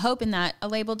hoping that a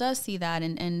label does see that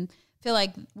and feel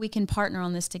like we can partner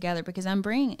on this together because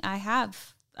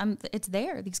it's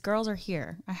there. These girls are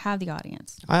here. I have the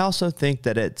audience. I also think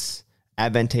that it's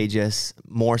advantageous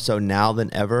more so now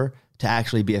than ever to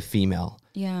actually be a female.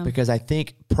 Yeah. Because I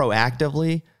think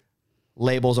proactively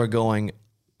labels are going,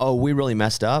 oh, we really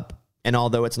messed up. And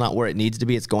although it's not where it needs to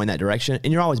be, it's going that direction.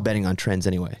 And you're always betting on trends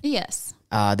anyway. Yes.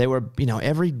 They were,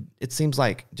 it seems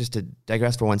like, just to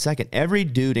digress for 1 second, every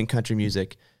dude in country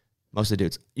music, most of the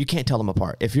dudes, you can't tell them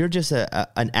apart. If you're just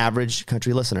an average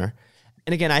country listener,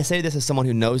 and again, I say this as someone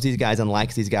who knows these guys and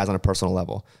likes these guys on a personal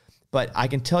level, but I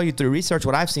can tell you through research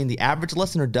what I've seen, the average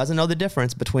listener doesn't know the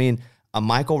difference between a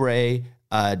Michael Ray,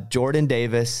 Jordan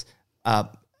Davis,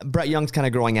 Brett Young's kind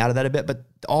of growing out of that a bit, but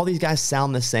all these guys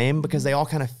sound the same because they all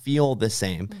kind of feel the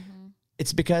same. Mm-hmm.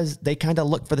 It's because they kind of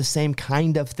look for the same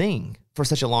kind of thing for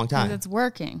such a long time. Because it's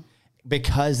working.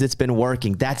 Because it's been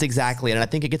working. That's exactly it. And I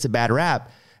think it gets a bad rap.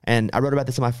 And I wrote about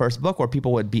this in my first book where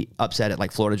people would be upset at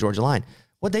like Florida Georgia Line.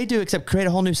 What they do except create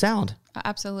a whole new sound.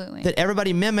 Absolutely. That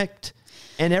everybody mimicked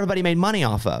and everybody made money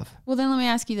off of. Well, then let me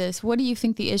ask you this. What do you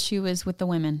think the issue is with the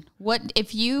women? What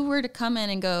if you were to come in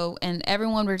and go and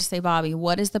everyone were to say, Bobby,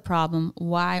 what is the problem?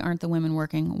 Why aren't the women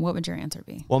working? What would your answer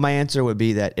be? Well, my answer would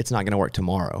be that it's not going to work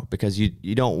tomorrow because you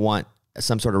don't want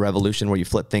some sort of revolution where you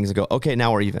flip things and go, okay,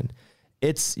 now we're even.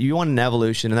 You want an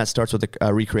evolution, and that starts with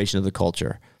the recreation of the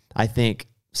culture. I think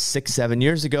 6-7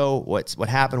 years ago, what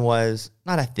happened was,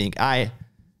 I've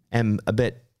been a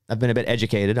bit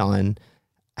educated on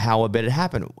how a bit had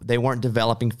happened. They weren't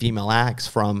developing female acts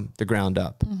from the ground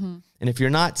up. Mm-hmm. And if you're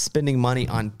not spending money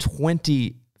on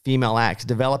 20 female acts,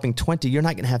 developing 20, you're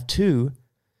not going to have 2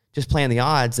 just playing the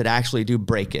odds that actually do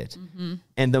break it. Mm-hmm.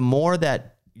 And the more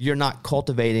that you're not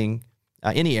cultivating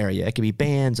any area, it could be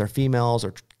bands or females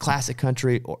or classic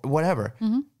country or whatever,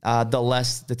 the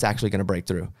less that's actually going to break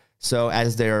through. So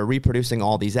as they're reproducing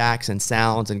all these acts and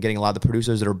sounds and getting a lot of the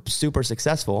producers that are super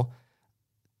successful,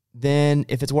 then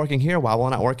if it's working here, why will it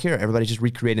not work here? Everybody's just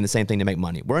recreating the same thing to make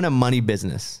money. We're in a money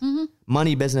business. Mm-hmm.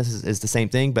 Money business is the same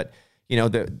thing, but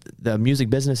the music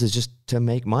business is just to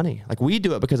make money. Like we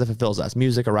do it because it fulfills us,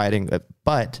 music or writing,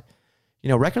 but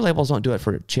record labels don't do it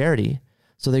for charity.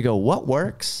 So they go, what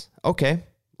works? Okay,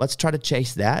 let's try to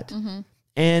chase that. Mm-hmm.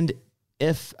 And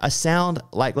if a sound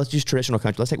like, let's use traditional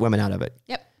country, let's take women out of it.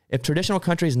 Yep. If traditional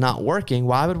country is not working,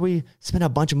 why would we spend a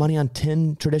bunch of money on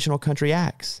 10 traditional country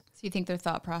acts? So you think their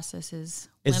thought process is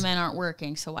women aren't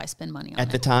working, so why spend money on it?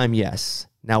 At the time, yes.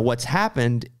 Now, what's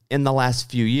happened in the last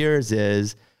few years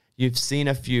is you've seen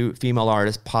a few female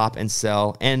artists pop and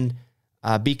sell and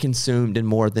be consumed in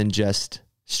more than just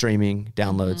streaming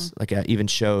downloads, like even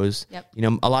shows. Yep.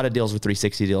 A lot of deals with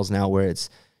 360 deals now where it's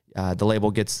the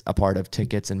label gets a part of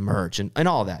tickets and merch and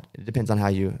all of that. It depends on how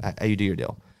you do your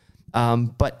deal.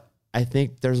 But I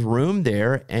think there's room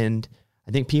there, and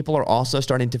I think people are also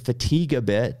starting to fatigue a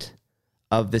bit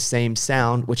of the same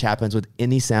sound, which happens with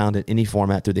any sound in any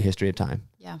format through the history of time.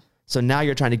 Yeah. So now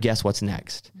you're trying to guess what's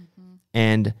next. Mm-hmm.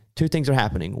 And two things are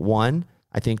happening. One,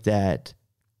 I think that,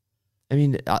 I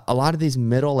mean, a lot of these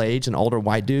middle-aged and older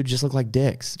white dudes just look like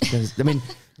dicks. Because, I mean,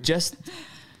 just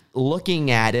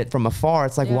looking at it from afar,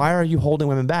 it's like, why are you holding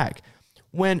women back?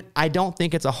 When I don't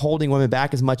think it's a holding women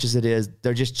back as much as it is,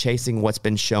 they're just chasing what's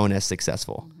been shown as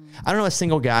successful. I don't know a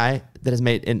single guy that has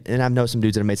made, and I know some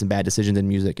dudes that have made some bad decisions in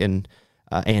music and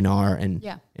A&R and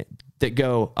that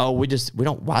go, oh, we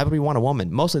don't, why would we want a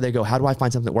woman? Mostly they go, how do I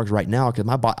find something that works right now? Because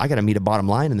I got to meet a bottom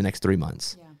line in the next 3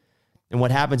 months. Yeah. And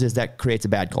what happens is that creates a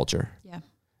bad culture. Yeah.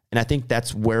 And I think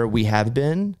that's where we have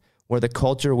been, where the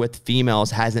culture with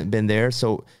females hasn't been there.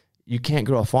 So you can't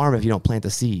grow a farm if you don't plant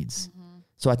the seeds.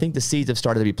 So I think the seeds have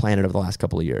started to be planted over the last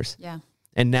couple of years. Yeah.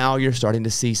 And now you're starting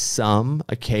to see some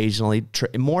occasionally,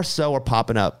 more so are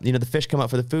popping up. You know, the fish come up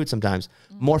for the food sometimes.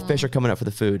 More fish are coming up for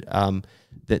the food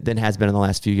than has been in the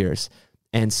last few years.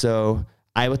 And so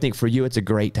I would think for you, it's a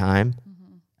great time.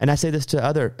 And I say this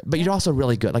to but you're also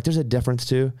really good. Like there's a difference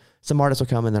too. Some artists will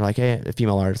come and they're like, hey, a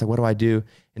female artist, like, what do I do?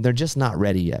 And they're just not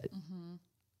ready yet.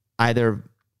 Either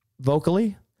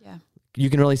vocally, you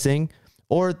can really sing,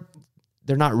 or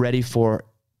they're not ready for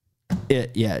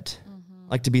it yet.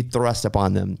 Like to be thrust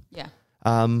upon them. Yeah.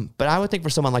 But I would think for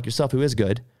someone like yourself who is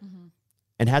good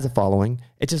and has a following,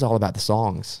 it's just all about the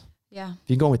songs. Yeah. If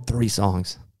you go with 3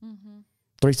 songs,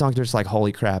 3 songs are just like,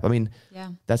 holy crap. I mean,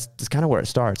 that's kind of where it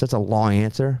starts. That's a long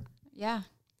answer. Yeah.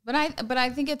 But I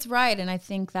think it's right. And I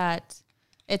think that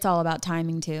it's all about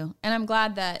timing too. And I'm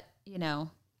glad that, you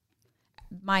know,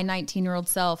 my 19-year-old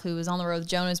self who was on the road with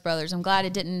Jonas Brothers, I'm glad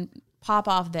it didn't pop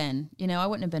off then. You know, I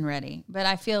wouldn't have been ready. But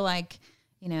I feel like,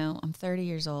 you know, I'm 30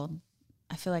 years old.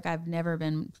 I feel like I've never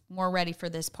been more ready for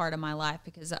this part of my life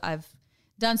because I've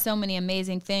done so many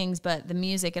amazing things, but the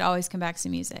music, it always comes back to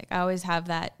music. I always have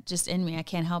that just in me. I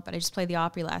can't help it. I just played the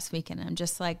Opry last weekend, and I'm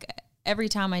just like, every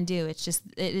time I do, it's just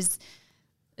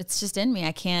in me.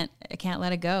 I can't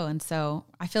let it go. And so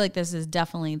I feel like this is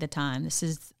definitely the time.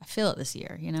 I feel it this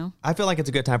year, you know? I feel like it's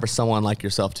a good time for someone like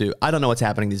yourself too. I don't know what's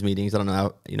happening in these meetings. I don't know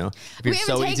how, you know, if you're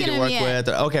so easy to work with.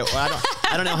 Okay. Well,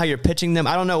 I don't know how you're pitching them.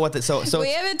 I don't know what so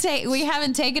we haven't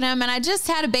taken them, and I just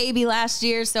had a baby last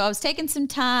year. So I was taking some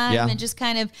time and just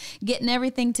kind of getting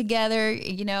everything together,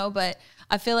 you know, but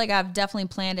I feel like I've definitely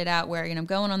planned it out where, you know, I'm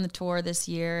going on the tour this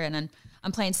year, and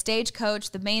I'm playing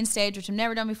Stagecoach, the main stage, which I've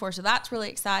never done before. So that's really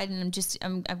exciting.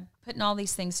 I'm putting all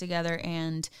these things together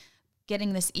and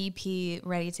getting this EP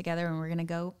ready together, and we're going to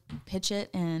go pitch it,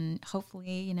 and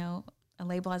hopefully, you know, a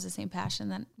label has the same passion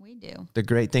that we do. The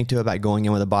great thing too about going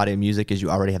in with a body of music is you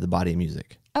already have the body of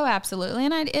music. Oh, absolutely.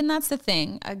 And that's the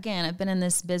thing. Again, I've been in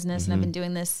this business and I've been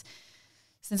doing this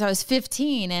since I was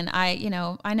 15, and I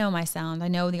know my sound. I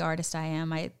know the artist I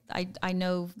am. I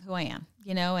know who I am.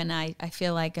 You know, and I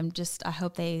feel like I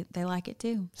hope they like it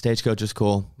too. Stagecoach is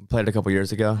cool. Played it a couple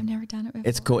years ago. I've never done it before.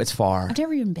 It's cool. It's far. I've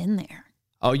never even been there.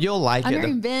 Oh, you'll like it. I've never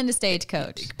even been to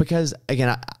Stagecoach. Because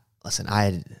again,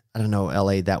 I don't know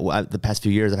LA the past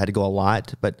few years I've had to go a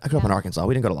lot, but I grew up in Arkansas.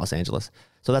 We didn't go to Los Angeles.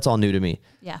 So that's all new to me.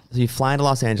 Yeah. So you fly into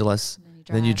Los Angeles,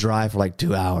 and then you drive for like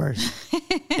 2 hours.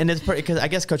 And it's because I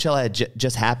guess Coachella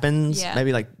just happens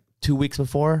maybe like 2 weeks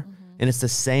before. And it's the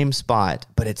same spot,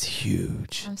 but it's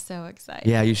huge. I'm so excited.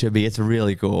 Yeah, you should be. It's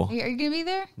really cool. Are you going to be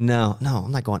there? No,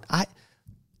 I'm not going.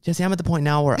 Jesse, I'm at the point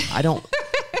now where I don't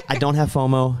have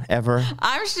FOMO ever.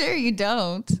 I'm sure you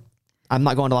don't. I'm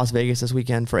not going to Las Vegas this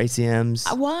weekend for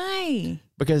ACMs. Why?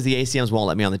 Because the ACMs won't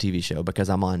let me on the TV show because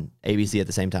I'm on ABC at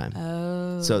the same time.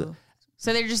 Oh. So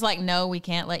they're just like, no, we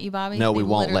can't let you, Bobby? No, we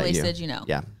won't let you. Literally said you know.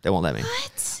 Yeah, they won't let me.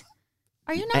 What?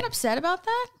 Are you not upset about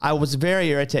that? I was very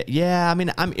irritated. Yeah, I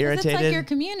mean, I'm irritated. It's like your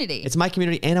community. It's my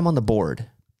community, and I'm on the board.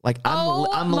 Like,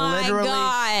 I'm literally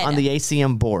on the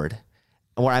ACM board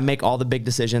where I make all the big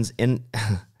decisions.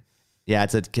 Yeah,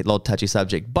 it's a little touchy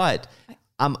subject, but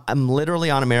I'm literally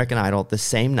on American Idol the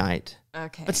same night.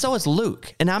 Okay. But so is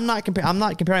Luke, and I'm not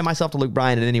comparing myself to Luke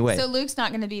Bryan in any way. So Luke's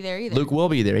not going to be there either. Luke will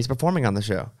be there. He's performing on the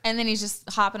show. And then he's just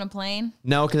hopping a plane?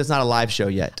 No, because it's not a live show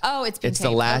yet. Oh, it's the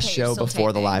last show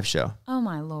before the live show. Oh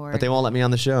my Lord. But they won't let me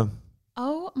on the show.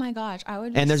 Oh my gosh, I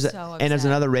would be so upset. And there's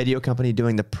another radio company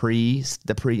doing the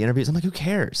pre-interviews. I'm like, who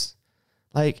cares?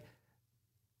 Like,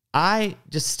 I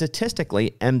just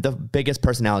statistically am the biggest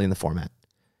personality in the format.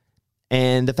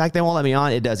 And the fact they won't let me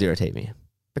on, it does irritate me.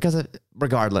 Because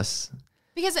regardless.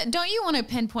 Because don't you want to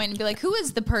pinpoint and be like, who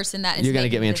is the person that is... You're going to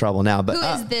get me in trouble now. But who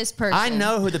is this person? I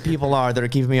know who the people are that are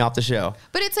keeping me off the show.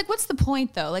 But it's like, what's the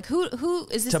point though? Like who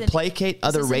is this... To placate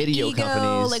other radio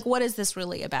companies. Like what is this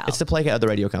really about? It's to placate other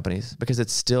radio companies because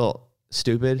it's still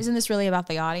stupid. Isn't this really about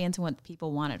the audience and what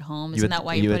people want at home? Isn't that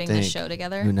why you're putting this show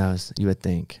together? Who knows? You would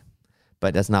think.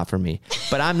 but that's not for me.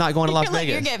 But I'm not going to Las You're like,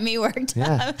 Vegas. you're getting me worked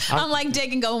Yeah. up. I'm like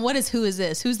digging, going, who is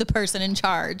this? Who's the person in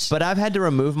charge? But I've had to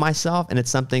remove myself, and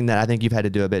it's something that I think you've had to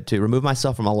do a bit too. Remove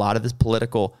myself from a lot of this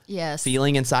political Yes.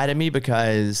 feeling inside of me,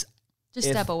 because Just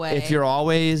step away. If you're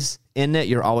always in it,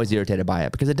 you're always irritated by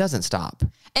it because it doesn't stop.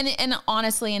 And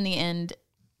honestly, in the end,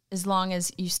 as long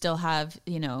as you still have,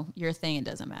 your thing, it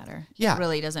doesn't matter. Yeah. It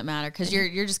really doesn't matter because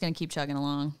you're just going to keep chugging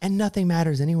along. And nothing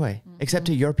matters anyway, except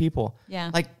to your people.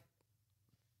 Yeah. Like,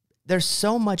 there's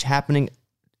so much happening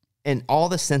and all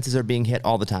the senses are being hit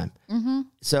all the time. Mm-hmm.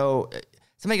 So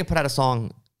somebody could put out a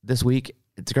song this week.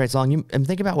 It's a great song. And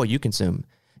think about what you consume.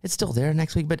 It's still there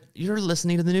next week, but you're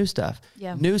listening to the new stuff.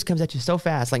 Yeah. News comes at you so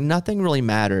fast. Like, nothing really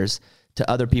matters to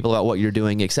other people about what you're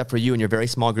doing except for you and your very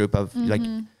small group of like,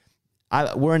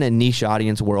 we're in a niche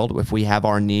audience world. If we have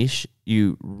our niche,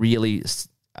 you really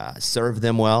serve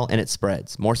them well, and it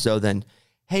spreads more so than,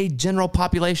 hey, general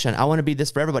population, I want to be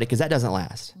this for everybody, because that doesn't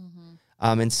last.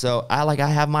 And so I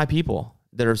have my people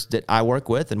that I work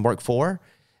with and work for,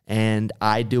 and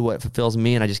I do what fulfills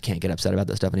me, and I just can't get upset about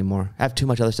that stuff anymore. I have too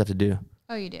much other stuff to do.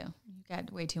 Oh, you do. You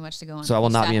got way too much to go on. So I will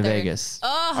You not sat be in there. Vegas.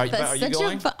 Oh, Are that's you such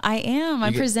going? I am.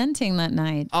 I'm presenting that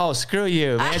night. Oh, screw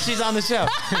you, man. She's on the show.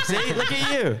 See, look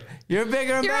at you. You're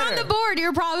bigger and You're better. on the board.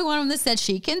 You're probably one of them that said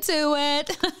she can do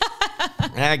it.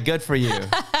 Yeah, good for you.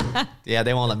 Yeah,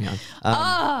 they won't let me on.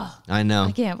 I know.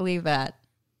 I can't believe that.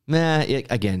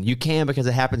 Again, you can, because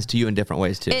it happens to you in different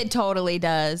ways too. It totally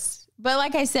does. But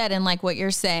like I said, and like what you're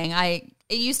saying,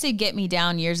 it used to get me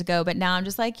down years ago, but now I'm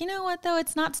just like, you know what though?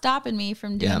 It's not stopping me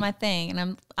from doing my thing,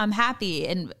 and I'm happy.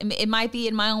 And it might be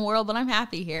in my own world, but I'm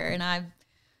happy here, and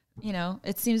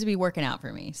it seems to be working out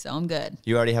for me, so I'm good.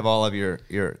 You already have all of your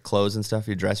clothes and stuff,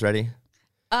 your dress ready?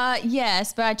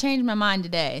 Yes, but I changed my mind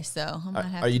today, so I'm gonna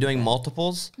have Are you to doing do that.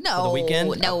 multiples for the No, weekend?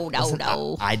 no.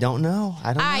 I don't know.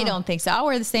 I don't think so. I'll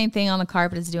wear the same thing on the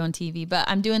carpet as I do on TV, but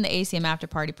I'm doing the ACM after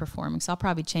party performing, so I'll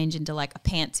probably change into like a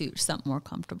pantsuit or something more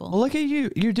comfortable. Well, look at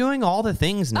you. You're doing all the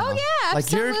things now. Oh yeah,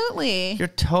 absolutely.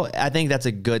 I think that's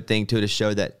a good thing too, to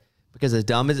show that, because as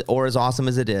dumb as or as awesome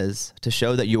as it is, to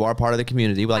show that you are part of the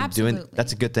community, Absolutely.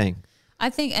 That's a good thing. I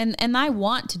think, and I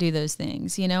want to do those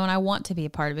things, and I want to be a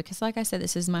part of it because, like I said,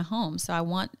 this is my home, so I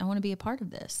want to be a part of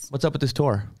this. What's up with this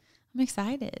tour? I'm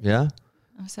excited. Yeah.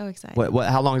 I'm so excited. What?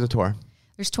 How long is the tour?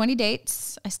 There's 20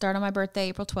 dates. I start on my birthday,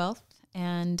 April 12th,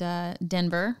 and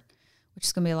Denver, which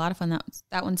is going to be a lot of fun.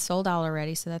 That one's sold out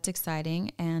already, so that's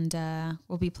exciting. And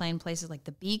we'll be playing places like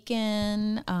the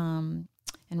Beacon and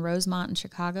Rosemont in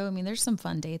Chicago. I mean, there's some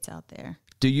fun dates out there.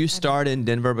 Do you start in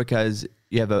Denver because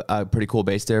you have a pretty cool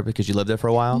base there because you lived there for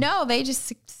a while? No, they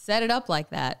just set it up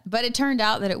like that. But it turned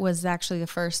out that it was actually the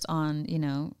first on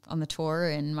the tour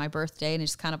and my birthday, and it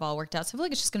just kind of all worked out. So I feel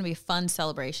like it's just going to be a fun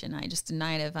celebration night. Just a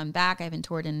night of I'm back. I haven't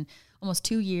toured in almost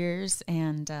 2 years,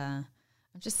 and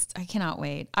I cannot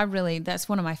wait. That's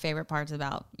one of my favorite parts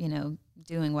about,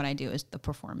 doing what I do is the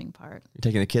performing part. You're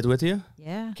taking the kids with you?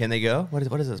 Yeah. Can they go? What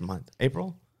is this month?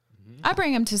 April? I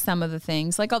bring them to some of the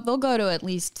things. Like they'll go to at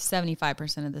least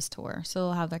 75% of this tour. So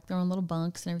they'll have like their own little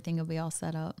bunks and everything will be all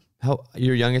set up.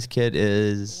 Your youngest kid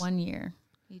is 1 year.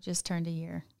 He just turned a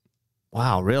year.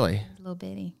 Wow, really? A little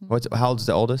bitty. How old is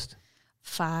the oldest?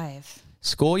 5.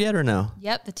 School yet or no?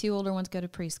 Yep. The 2 older ones go to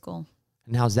preschool.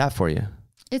 And how's that for you?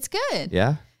 It's good.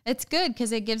 Yeah? It's good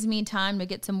because it gives me time to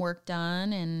get some work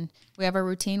done. And we have a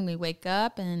routine. We wake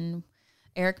up and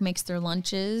Eric makes their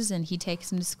lunches and he takes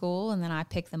them to school, and then I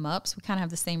pick them up. So we kind of have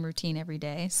the same routine every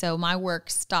day. So my work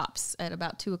stops at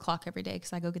about 2:00 every day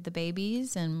because I go get the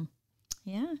babies and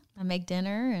I make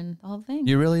dinner and the whole thing.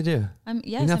 You really do?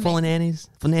 Yes, You're not full of nannies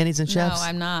and chefs? No,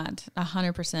 I'm not.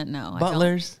 100% no.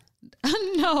 Butlers?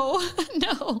 No.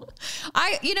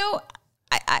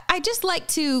 I just like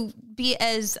to be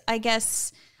as, I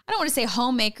guess, I don't want to say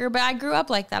homemaker, but I grew up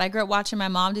like that. I grew up watching my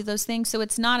mom do those things. So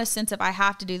it's not a sense of I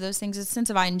have to do those things. It's a sense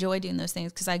of I enjoy doing those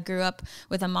things because I grew up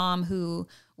with a mom who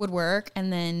would work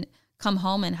and then come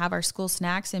home and have our school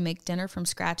snacks and make dinner from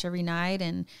scratch every night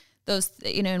and those,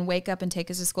 and wake up and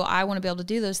take us to school. I want to be able to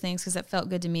do those things because it felt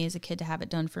good to me as a kid to have it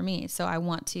done for me. So I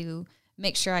want to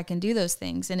make sure I can do those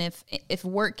things. And if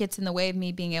work gets in the way of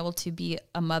me being able to be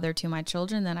a mother to my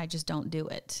children, then I just don't do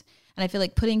it. And I feel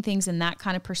like putting things in that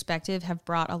kind of perspective have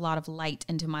brought a lot of light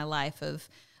into my life of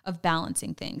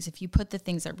balancing things. If you put the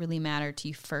things that really matter to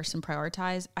you first and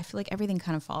prioritize, I feel like everything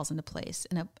kind of falls into place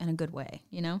in a good way,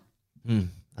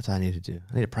 That's what I need to do.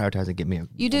 I need to prioritize and get me a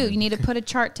You do. You need to put a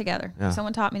chart together. Yeah.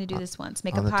 Someone taught me to do this once.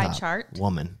 Make on a the pie top. chart.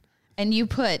 Woman. And you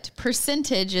put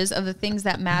percentages of the things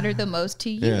that matter the most to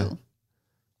you. Yeah.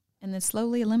 And then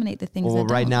slowly eliminate the things Well,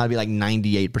 that right don't. now it'd be like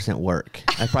 98% work.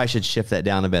 I probably should shift that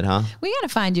down a bit, huh? We got to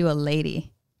find you a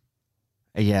lady.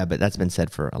 Yeah, but that's been said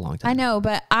for a long time. I know,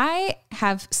 but I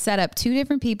have set up 2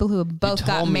 different people who have both told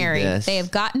gotten me married. this. They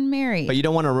have gotten married. But you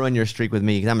don't want to ruin your streak with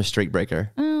me because I'm a streak breaker.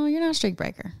 Oh, you're not a streak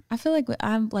breaker. I feel like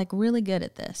I'm like really good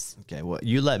at this. Okay, well,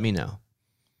 you let me know.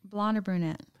 Blonde or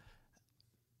brunette?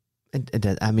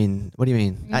 I mean, what do you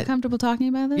mean? Are you comfortable talking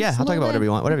about this? Yeah, I'll talk about whatever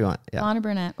you want. Whatever you want. Yeah. Blonde or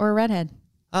brunette or a redhead?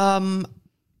 I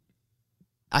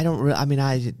don't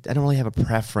really have a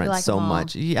preference like so them all?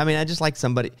 much. I mean, I just like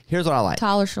somebody. Here's what I like.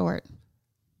 Tall or short?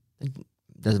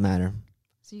 Doesn't matter.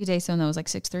 So you could date someone that was like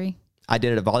 6'3"? I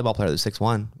dated a volleyball player that was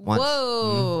 6'1" once.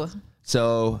 Whoa.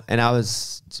 So, and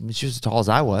she was as tall as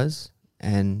I was,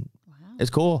 and it's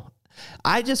cool.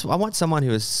 I want someone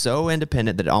who is so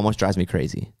independent that it almost drives me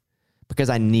crazy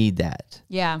because I need that.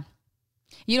 Yeah.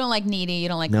 You don't like needy. You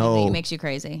don't like No. anything that makes you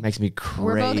crazy. Makes me crazy.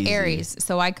 We're both Aries,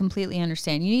 so I completely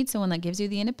understand. You need someone that gives you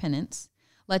the independence,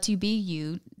 lets you be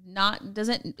you,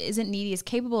 isn't needy, is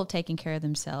capable of taking care of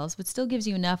themselves, but still gives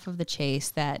you enough of the chase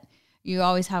that you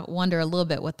always wonder a little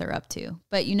bit what they're up to.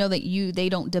 But you know that they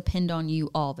don't depend on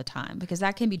you all the time because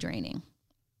that can be draining.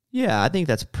 Yeah, I think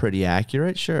that's pretty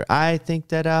accurate. Sure. I think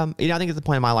that I think it's the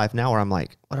point in my life now where I'm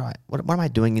like, what am I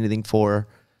doing anything for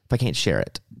if I can't share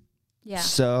it? Yeah.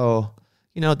 So,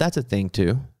 that's a thing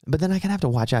too. But then I kind of have to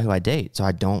watch out who I date, so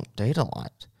I don't date a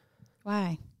lot.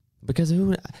 Why? Because I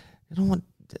don't want,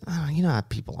 you know how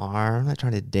people are. I'm not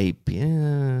trying to date. I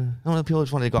don't know if people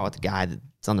just want to go out with the guy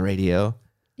that's on the radio.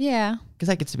 Yeah. Because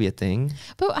that gets to be a thing.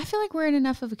 But I feel like we're in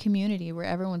enough of a community where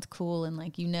everyone's cool and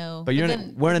like, But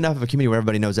we're in enough of a community where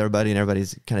everybody knows everybody and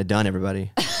everybody's kind of done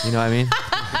everybody. You know what I mean?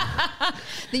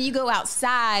 Then you go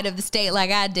outside of the state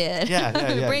like I did.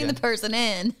 Yeah, Bring the person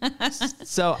in.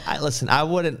 So I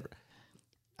wouldn't.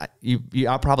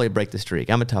 I'll probably break the streak.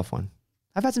 I'm a tough one.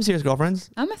 I've had some serious girlfriends.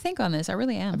 I'm going to think on this. I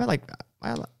really am. I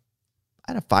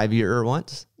had a 5-year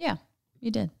once. Yeah,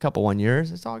 you did. A couple 1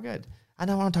 years. It's all good. I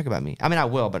don't want to talk about me. I mean, I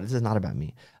will, but this is not about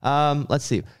me. Let's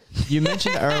see. You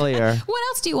mentioned earlier. What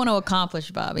else do you want to accomplish,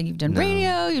 Bob? You've done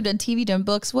radio, you've done TV, done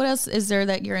books. What else is there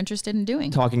that you're interested in doing?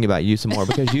 Talking about you some more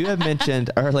because you have mentioned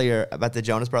earlier about the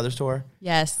Jonas Brothers tour.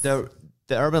 Yes. The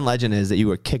urban legend is that you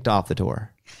were kicked off the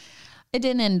tour. It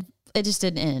didn't end. It just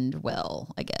didn't end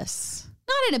well, I guess.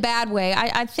 Not in a bad way.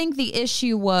 I think the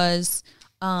issue was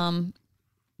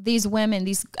these women,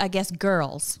 I guess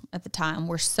girls at the time,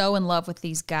 were so in love with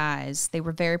these guys. They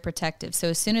were very protective. So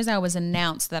as soon as I was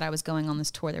announced that I was going on this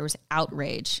tour, there was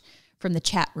outrage from the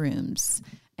chat rooms.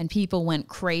 And people went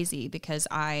crazy because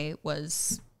I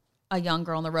was a young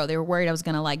girl on the road. They were worried I was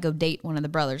going to go date one of the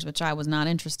brothers, which I was not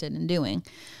interested in doing.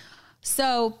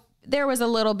 So there was a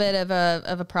little bit of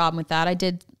a problem with that. I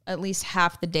did at least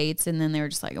half the dates, and then they were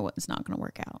just like, "Oh, it's not going to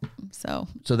work out." So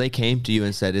they came to you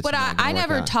and said, "It's." But not I gonna work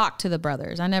never out. talked to the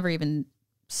brothers. I never even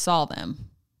saw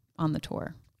them on the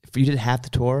tour. If you did half the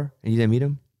tour and you didn't meet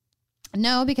them.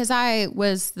 No, because I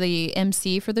was the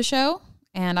MC for the show,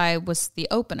 and I was the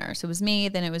opener. So it was me,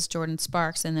 then it was Jordan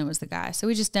Sparks, and then it was the guy. So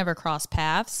we just never crossed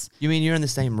paths. You mean you're in the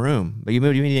same room, but you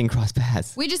mean you didn't cross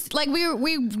paths? We just we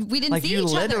didn't see you each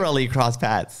other. literally crossed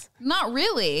paths. Not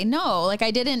really. No,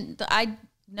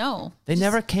 no. They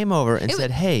never came over and said,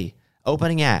 "Hey,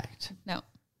 opening act." No.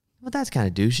 Well, that's kind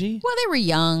of douchey. Well, they were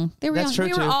young. That's true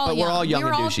we too. were all but young. we're all young we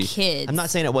were and all douchey. kids. I'm not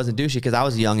saying it wasn't douchey because I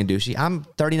was young and douchey. I'm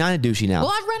 39 and douchey now.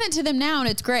 Well, I've run into them now and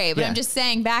it's great. But Yeah. I'm just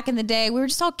saying back in the day, we were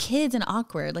just all kids and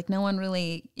awkward. Like no one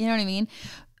really, you know what I mean?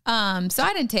 So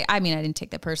I didn't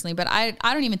take that personally, but I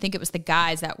don't even think it was the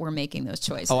guys that were making those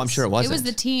choices. Oh, I'm sure it wasn't. It was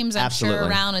the teams, I'm sure, Absolutely.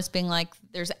 around us being like,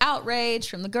 there's outrage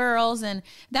from the girls. And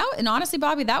honestly,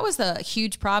 Bobby, that was a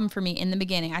huge problem for me in the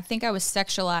beginning. I think I was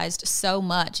sexualized so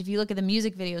much. If you look at the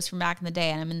music videos from back in the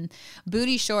day, and I'm in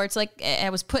booty shorts, I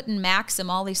was putting Maxim,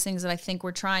 all these things that I think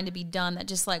were trying to be done that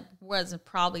just wasn't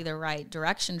probably the right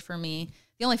direction for me.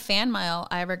 The only fan mail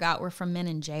I ever got were from men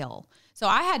in jail. So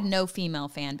I had no female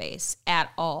fan base at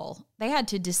all. They had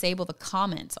to disable the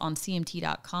comments on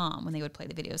CMT.com when they would play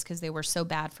the videos because they were so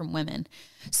bad from women.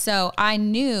 So I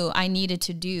knew I needed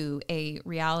to do a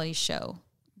reality show.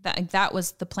 That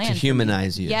was the plan. To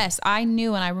humanize you. Yes, I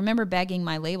knew. And I remember begging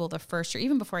my label the first year,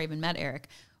 even before I even met Eric,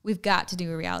 we've got to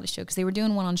do a reality show because they were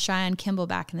doing one on Cheyenne Kimball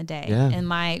back in the day. Yeah. And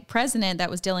my president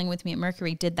that was dealing with me at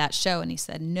Mercury did that show. And he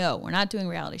said, no, we're not doing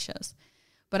reality shows.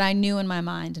 But I knew in my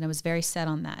mind, and I was very set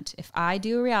on that, if I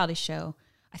do a reality show,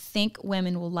 I think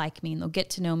women will like me and they'll get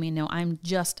to know me and know I'm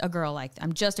just a girl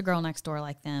I'm just a girl next door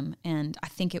like them. And I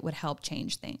think it would help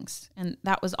change things. And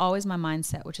that was always my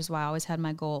mindset, which is why I always had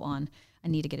my goal on I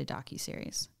need to get a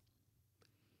docuseries.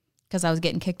 Because I was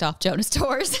getting kicked off Jonas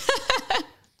tours.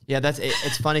 Yeah,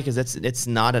 it's funny because it's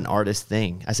not an artist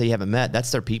thing. I say you haven't met.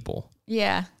 That's their people.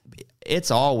 Yeah. It's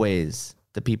always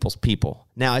the people's people.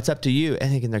 Now it's up to you, I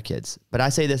think, and their kids. But I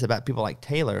say this about people like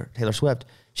Taylor Swift.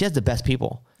 She has the best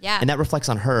people. Yeah. And that reflects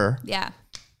on her. Yeah.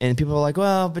 And people are like,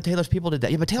 well, but Taylor's people did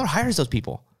that. Yeah, but Taylor hires those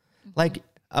people. Like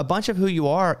a bunch of who you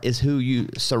are is who you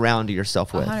surround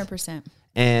yourself with. 100%.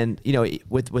 And, you know,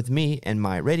 with me and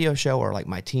my radio show or like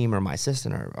my team or my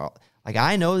assistant or like,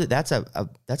 I know that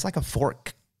that's like a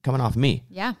fork coming off me.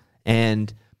 Yeah.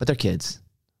 But they're kids.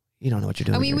 You don't know what you're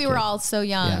doing. I mean, with we your were kid. all so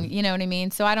young, you know what I mean?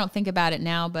 So I don't think about it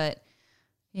now, but,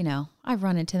 you know, I've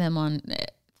run into them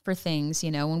for things,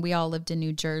 you know, when we all lived in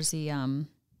New Jersey. I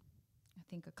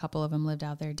think a couple of them lived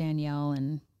out there, Danielle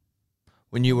and.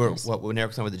 When you were, when Eric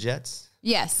was on with the Jets?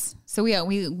 Yes. So we all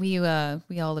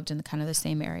lived in the the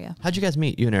same area. How'd you guys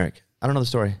meet, you and Eric? I don't know the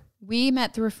story. We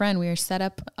met through a friend. We were set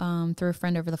up through a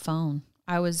friend over the phone.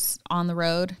 I was on the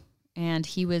road and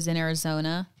he was in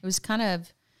Arizona. It was kind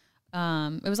of,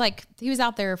 it was like he was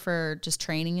out there for just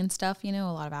training and stuff. You know,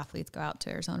 a lot of athletes go out to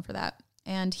Arizona for that.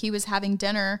 And he was having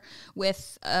dinner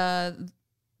with a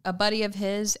buddy of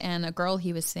his and a girl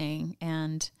he was seeing.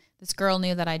 And this girl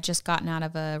knew that I'd just gotten out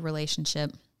of a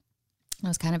relationship. I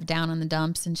was kind of down in the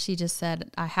dumps. And she just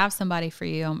said, I have somebody for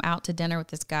you. I'm out to dinner with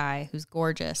this guy who's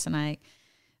gorgeous. And I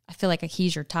feel like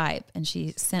he's your type. And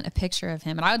she sent a picture of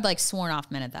him. And I would like sworn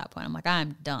off men at that point. I'm like,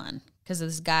 I'm done because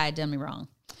this guy had done me wrong.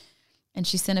 And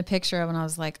she sent a picture of him, and I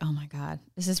was like, oh my God,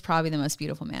 this is probably the most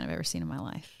beautiful man I've ever seen in my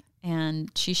life.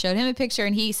 And she showed him a picture,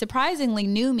 and he surprisingly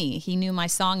knew me. He knew my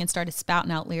song and started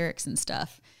spouting out lyrics and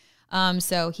stuff.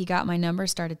 So he got my number,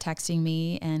 started texting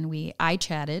me, and I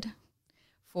chatted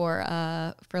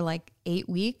for like 8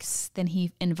 weeks. Then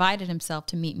he invited himself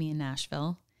to meet me in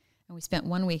Nashville. And we spent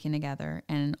 1 weekend together.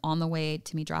 And on the way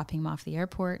to me dropping him off the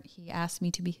airport, he asked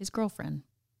me to be his girlfriend.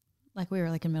 Like we were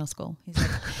like in middle school.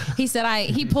 He's like,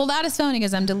 he pulled out his phone. He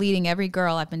goes, I'm deleting every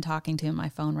girl I've been talking to in my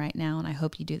phone right now. And I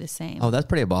hope you do the same. Oh, that's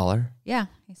pretty a baller. Yeah.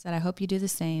 He said, I hope you do the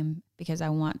same because I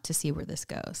want to see where this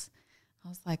goes. I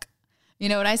was like, you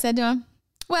know what I said to him?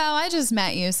 Well, I just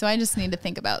met you, so I just need to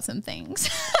think about some things.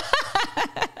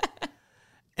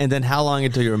 And then how long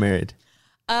until you were married?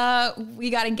 We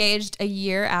got engaged a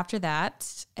year after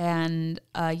that, and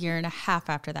a year and a half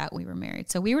after that, we were married.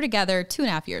 So we were together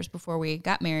 2.5 years before we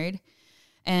got married,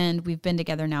 and we've been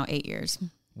together now 8 years.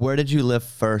 Where did you live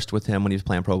first with him when he was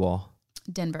playing pro ball?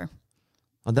 Denver.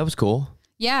 Oh, that was cool.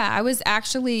 Yeah, I was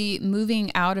actually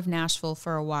moving out of Nashville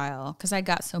for a while because I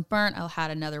got so burnt. I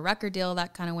had another record deal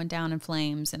that kind of went down in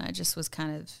flames, and I just was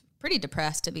kind of pretty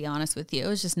depressed, to be honest with you. It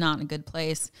was just not in a good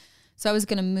place. So I was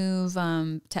going to move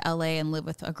to LA and live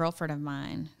with a girlfriend of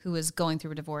mine who was going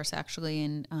through a divorce, actually.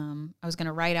 And I was going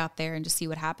to write out there and just see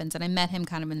what happens. And I met him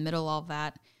kind of in the middle of all of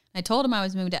that. And I told him I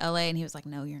was moving to LA, and he was like,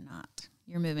 no, you're not.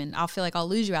 You're moving. I'll feel like I'll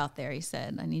lose you out there. He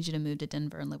said, I need you to move to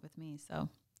Denver and live with me. So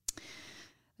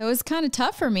it was kind of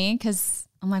tough for me because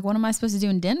I'm like, what am I supposed to do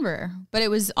in Denver? But it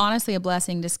was honestly a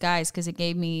blessing in disguise because it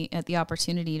gave me the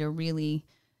opportunity to really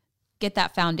get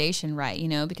that foundation right, you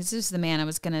know, because this is the man I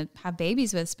was going to have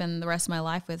babies with, spend the rest of my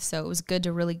life with. So it was good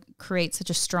to really create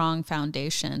such a strong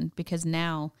foundation because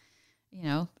now, you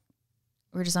know,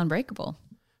 we're just unbreakable.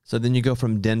 So then you go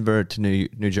from Denver to New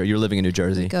Jersey. You're living in New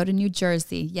Jersey. Go to New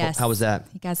Jersey. Yes. How was that?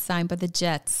 He got signed by the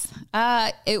Jets.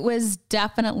 It was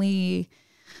definitely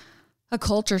a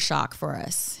culture shock for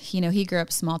us. You know, he grew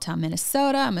up small town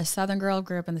Minnesota. I'm a Southern girl,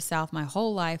 grew up in the South my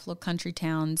whole life, little country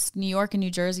towns. New York and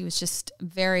New Jersey was just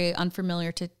very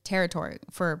unfamiliar to territory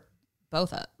for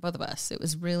both of us. It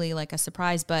was really like a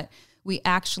surprise, but we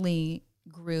actually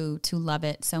grew to love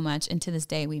it so much. And to this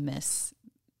day, we miss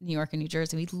New York and New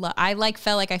Jersey. I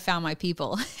felt like I found my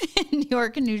people in New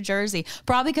York and New Jersey,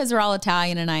 probably because we're all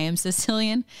Italian and I am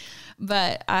Sicilian.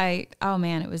 But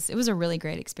it was a really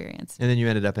great experience. And then you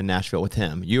ended up in Nashville with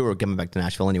him. You were coming back to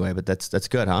Nashville anyway, but that's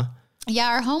good, huh? Yeah,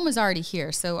 our home was already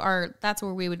here. So that's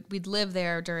where we'd live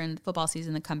there during football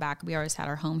season and come back. We always had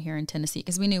our home here in Tennessee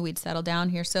because we knew we'd settle down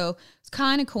here. So it's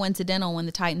kind of coincidental when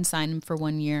the Titans signed him for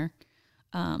 1 year.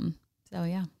 So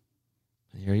yeah.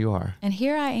 Here you are. And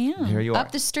here I am. Here you are.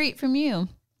 Up the street from you.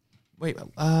 Wait,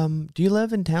 do you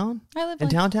live in town? I live in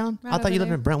like town? right I thought you lived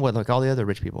over in Brentwood like all the other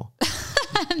rich people.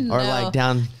 No. Or like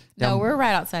down. No, we're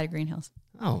right outside of Green Hills.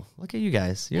 Oh, look at you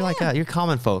guys. You're like you're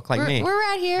common folk like me. We're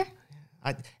right here.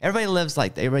 Everybody lives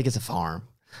like everybody gets a farm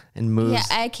and moves. Yeah,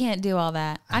 I can't do all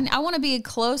that. I want to be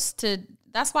close to.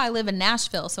 That's why I live in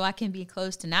Nashville, so I can be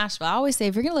close to Nashville. I always say,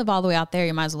 if you're going to live all the way out there,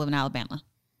 you might as well live in Alabama.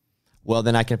 Well,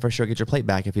 then I can for sure get your plate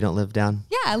back if you don't live down.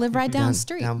 Yeah, I live right down the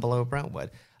street. Down below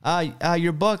Brentwood.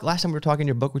 Your book, last time we were talking,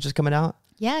 your book was just coming out.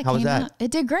 Yeah, How was that? Out. It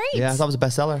did great. Yeah, I thought it was a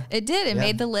bestseller. It did. It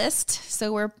made the list.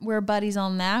 So we're buddies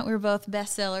on that. We're both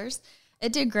bestsellers.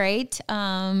 It did great.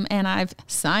 And I've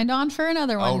signed on for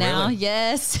another one now. Really?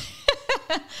 Yes.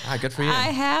 Good for you. I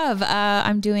have.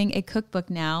 I'm doing a cookbook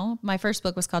now. My first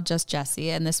book was called Just Jessie,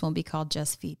 and this one will be called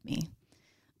Just Feed Me.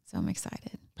 So I'm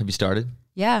excited. Have you started?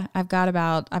 Yeah, I've got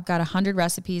 100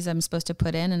 recipes I'm supposed to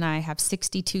put in, and I have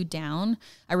 62 down.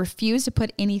 I refuse to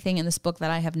put anything in this book that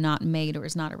I have not made or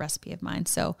is not a recipe of mine.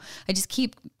 So I just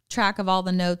keep track of all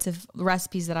the notes of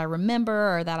recipes that I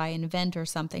remember or that I invent or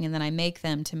something, and then I make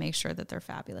them to make sure that they're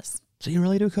fabulous. So you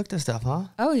really do cook this stuff, huh?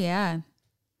 Oh yeah,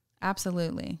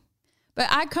 absolutely. But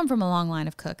I come from a long line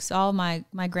of cooks. All my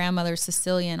grandmother's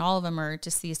Sicilian, all of them are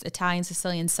just these Italian,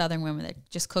 Sicilian, Southern women that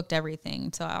just cooked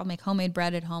everything. So I'll make homemade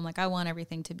bread at home. Like I want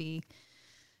everything to be,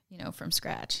 from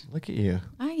scratch. Look at you.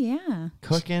 Yeah.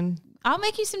 Cooking, I'll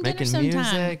make you some dinner making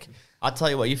sometime. music. I'll tell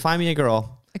you what, you find me a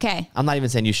girl. Okay. I'm not even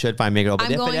saying you should find me a girl, but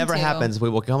I'm if it going ever to. happens, we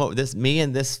will come up with this, me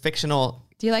and this fictional.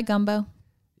 Do you like gumbo?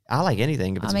 I like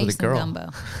anything if I'll it's make with you a some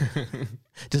girl. gumbo.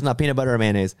 Just not peanut butter or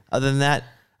mayonnaise. Other than that,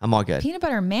 I'm all good. Peanut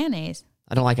butter or mayonnaise?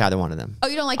 I don't like either one of them. Oh,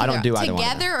 you don't like I don't either? do either one of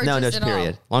them. Together or no, just no, at all?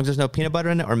 period. As long as there's no peanut butter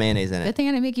in it or mayonnaise in Good it. thing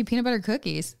I didn't make you peanut butter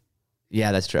cookies.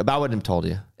 Yeah, that's true. But I wouldn't have told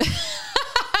you.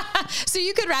 So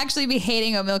you could actually be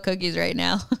hating oat milk cookies right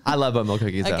now. I love oat milk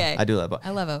cookies, though. Okay. I do love oat. I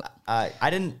love oat. I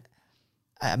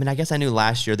guess I knew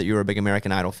last year that you were a big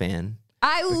American Idol fan.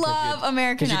 I love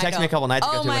American Idol. Because you texted me a couple nights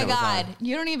ago, Oh too, when my it was God. on.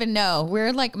 You don't even know.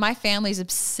 We're like, my family's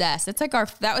obsessed. It's like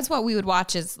that was what we would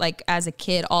watch as a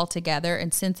kid all together.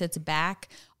 And since it's back,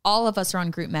 all of us are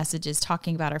on group messages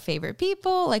talking about our favorite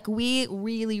people. Like we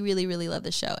really, really, really love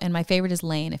the show. And my favorite is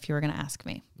Lane, if you were going to ask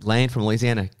me. Lane from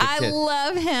Louisiana. Good I kid.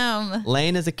 love him.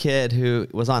 Lane is a kid who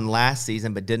was on last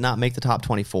season but did not make the top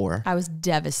 24. I was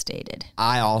devastated.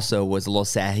 I also was a little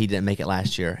sad he didn't make it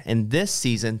last year. And this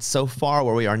season, so far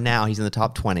where we are now, he's in the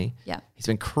top 20. Yeah. He's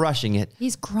been crushing it.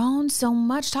 He's grown so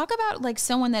much. Talk about like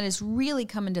someone that is really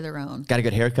coming to their own. Got a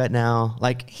good haircut now.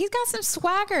 Like, He's got some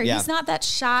swagger. Yeah. He's not that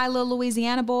shy little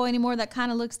Louisiana boy anymore that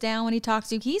kind of looks down when he talks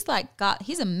to you. He's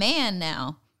a man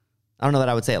now. I don't know that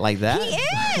I would say it like that.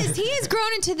 He is. He has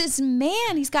grown into this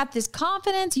man. He's got this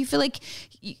confidence. You feel like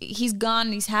he's gone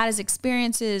and he's had his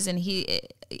experiences and he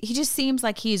just seems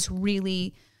like he's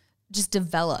really just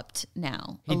developed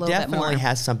now a He little bit definitely more.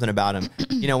 has something about him.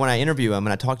 When I interview him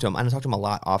and I talk to him a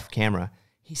lot off camera,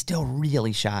 he's still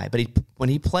really shy. But when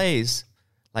he plays,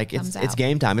 like Comes it's out.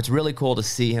 game time. It's really cool to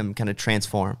see him kind of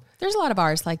transform. There's a lot of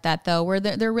artists like that though, where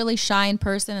they're really shy in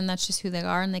person and that's just who they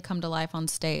are and they come to life on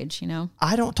stage,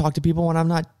 I don't talk to people when I'm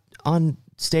not on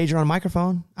stage or on a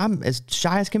microphone. I'm as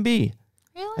shy as can be.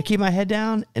 Really? I keep my head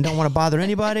down and don't want to bother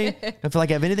anybody. Don't feel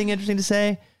like I have anything interesting to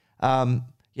say.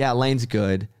 Lane's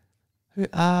good. Who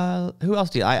else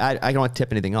do you? I don't want to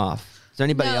tip anything off. Is there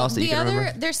anybody else that you can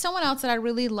remember? There's someone else that I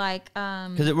really like.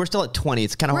 Because we're still at 20.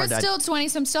 It's kind of We're hard to. still 20,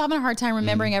 so I'm still having a hard time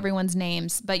remembering everyone's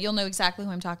names, but you'll know exactly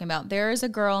who I'm talking about. There is a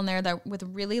girl in there that with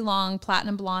really long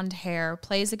platinum blonde hair,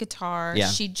 plays a guitar. Yeah.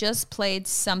 She just played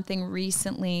something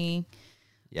recently.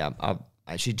 Yeah,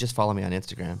 she just followed me on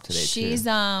Instagram today. She's too.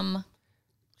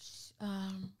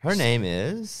 Her name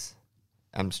is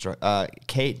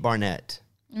Kate Barnett.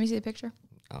 let me see the picture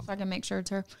so I can make sure it's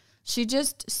her. She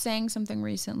just sang something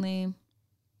recently.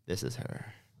 This is her.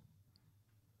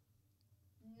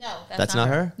 No, That's not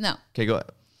her? No. Okay, go ahead.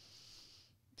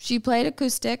 She played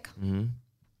acoustic. Mm-hmm.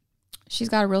 She's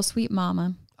got a real sweet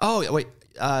mama. Oh, wait.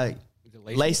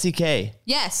 Lacey K.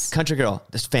 Yes. Country girl.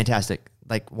 That's fantastic.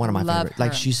 Like one of my Love favorites.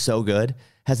 Like her. she's so good.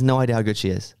 Has no idea how good she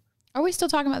is. Are we still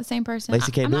talking about the same person?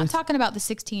 Lacey K. I'm not Booth? talking about the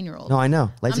 16-year-old. No, I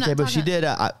know. Lacey I'm K. not Booth. She talking- did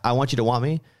I Want You to Want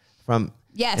Me from.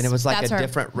 Yes, And it was like that's a her.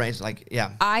 different range. Like,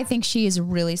 yeah. I think she is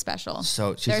really special.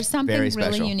 So she's there's something very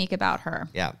really special. unique about her.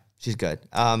 Yeah. She's good.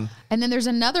 And then there's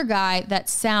another guy that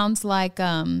sounds like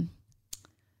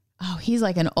he's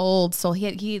like an old soul.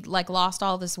 He like lost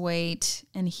all this weight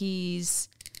and he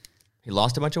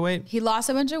lost a bunch of weight. lost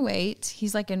a bunch of weight.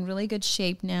 He's like in really good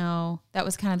shape now. That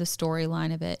was kind of the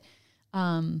storyline of it.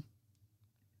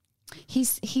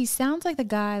 He sounds like the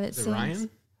guy that Is it sings. Ryan?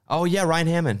 Oh, yeah. Ryan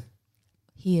Hammond.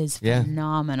 He is Yeah.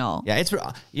 phenomenal. Yeah. It's,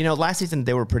 last season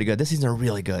they were pretty good. This season they're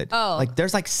really good. Oh. Like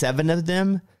there's like 7 of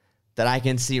them that I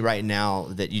can see right now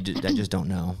that that just don't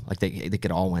know. Like they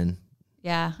could all win.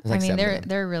 Yeah. There's like I mean, 7 of them.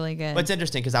 they're really good. But it's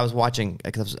interesting because I was watching,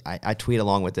 because I tweet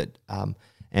along with it,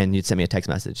 and you'd send me a text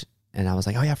message, and I was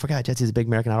like, oh yeah, I forgot Jesse's a big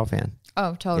American Idol fan.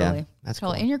 Oh, totally. Yeah, that's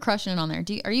totally. cool. And you're crushing it on there.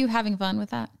 Are you having fun with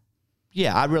that?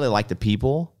 Yeah, I really like the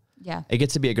people. Yeah. It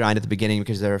gets to be a grind at the beginning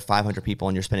because there are 500 people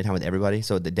and you're spending time with everybody.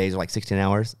 So the days are like 16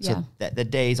 hours. Yeah. So the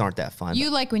days aren't that fun. You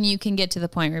like when you can get to the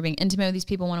point where you're being intimate with these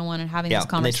people one-on-one and having yeah, these and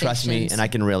they conversations. trust me, and I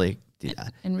can really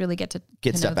and really get to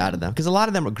get know stuff out of them. Because a lot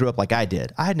of them grew up like I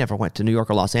did. I had never went to New York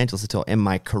or Los Angeles until in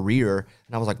my career.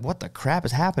 And I was like, what the crap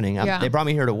is happening? They brought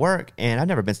me here to work and I've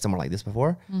never been somewhere like this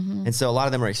before. And so a lot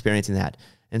of them are experiencing that.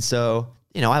 And so,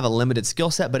 I have a limited skill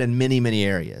set, but in many, many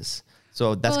areas.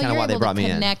 So that's kind of why they brought me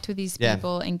in. Connect with these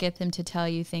people and get them to tell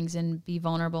you things and be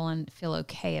vulnerable and feel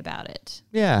okay about it.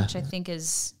 Yeah. Which I think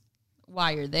is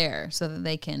why you're there, so that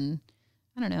they can,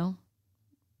 I don't know,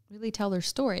 really tell their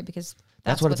story, because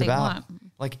that's what it's they about. want.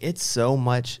 Like, it's so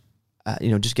much,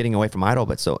 just getting away from Idol,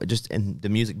 but so just in the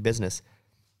music business,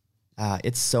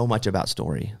 it's so much about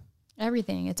story.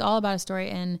 Everything. It's all about a story,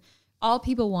 and all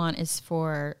people want is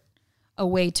for a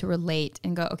way to relate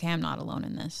and go, okay, I'm not alone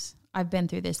in this. I've been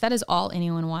through this. That is all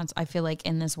anyone wants, I feel like,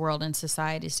 in this world and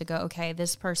society, is to go, okay,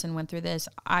 this person went through this.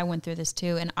 I went through this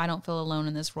too, and I don't feel alone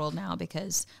in this world now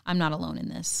because I'm not alone in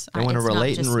this. I want to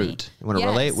relate and root. I want to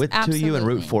relate to you and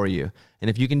root for you. And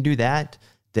if you can do that,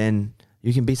 then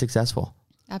you can be successful.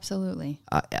 Absolutely.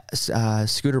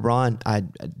 Scooter Braun, I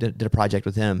did a project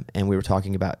with him, and we were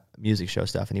talking about music show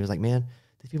stuff, and he was like, man,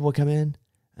 these people would come in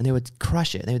and they would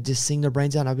crush it. They would just sing their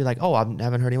brains out. And I'd be like, oh, I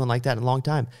haven't heard anyone like that in a long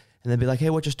time. And they'd be like, hey,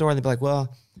 what's your story? And they'd be like,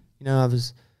 well, I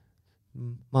was,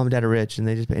 mom and dad are rich. And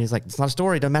and he's like, it's not a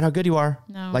story. It doesn't matter how good you are.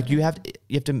 No. Like, you have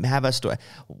to have a story.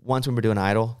 Once when we're doing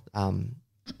Idol,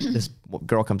 this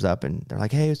girl comes up and they're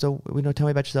like, hey, so tell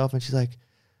me about yourself. And she's like,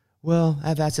 well, I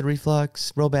have acid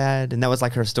reflux, real bad. And that was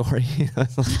like her story. I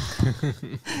was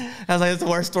like, it's the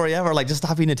worst story ever. Like, just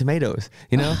stop eating tomatoes.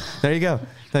 There you go.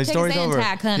 The story's over.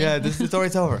 Honey. Yeah, the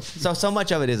story's over. So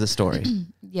much of it is a story.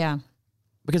 Yeah.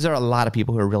 Because there are a lot of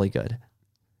people who are really good.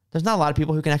 There's not a lot of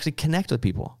people who can actually connect with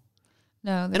people.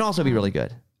 No. And also be really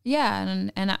good. Yeah.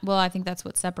 And I think that's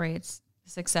what separates the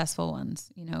successful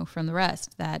ones, from the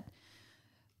rest.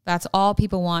 That's all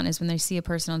people want, is when they see a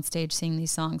person on stage singing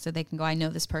these songs, that they can go, I know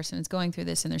this person is going through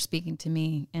this and they're speaking to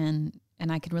me, and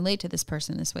I can relate to this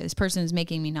person this way. This person is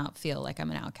making me not feel like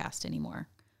I'm an outcast anymore.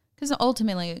 Because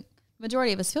ultimately, the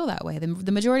majority of us feel that way.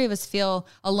 The majority of us feel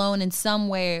alone in some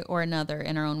way or another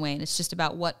in our own way. And it's just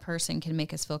about what person can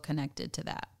make us feel connected to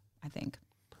that, I think.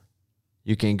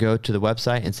 You can go to the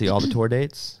website and see all the tour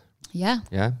dates. Yeah.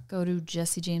 Yeah. Go to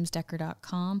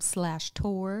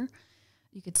jessiejamesdecker.com/tour.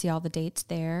 You could see all the dates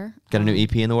there. Got a new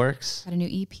EP in the works? Got a new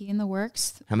EP in the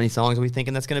works. How many songs are we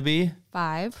thinking that's going to be?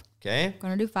 5. Okay.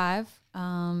 Going to do 5.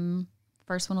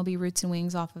 First one will be Roots and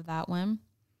Wings off of that one.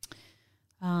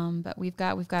 But we've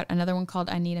got another one called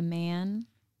I Need a Man.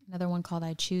 Another one called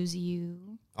I Choose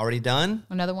You. Already done?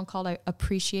 Another one called I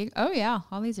Appreciate. Oh, yeah.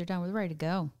 All these are done. We're ready to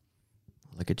go.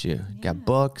 Look at you. You got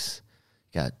books.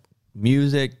 You got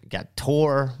music. You got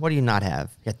tour. What do you not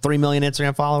have? You got 3 million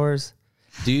Instagram followers.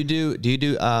 Do you do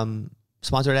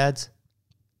sponsored ads?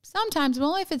 Sometimes, but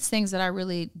only if it's things that I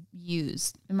really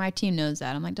use. And my team knows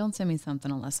that. I'm like, don't send me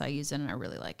something unless I use it and I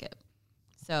really like it.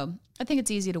 So I think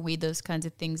it's easy to weed those kinds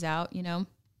of things out,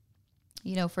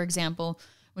 for example,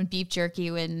 when beef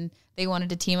jerky, when they wanted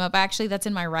to team up, actually, that's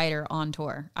in my writer on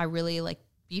tour. I really like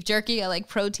beef jerky. I like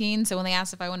protein. So when they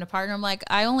asked if I wanted to partner, I'm like,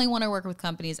 I only want to work with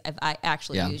companies if I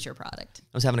actually use your product.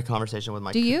 I was having a conversation with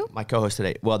my co-host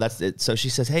today. Well, that's it. So she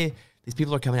says, hey, these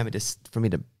people are coming at me for me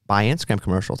to buy Instagram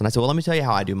commercials. And I said, well, let me tell you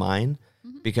how I do mine,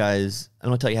 because I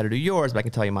don't want to tell you how to do yours, but I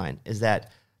can tell you mine, is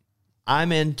that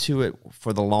I'm into it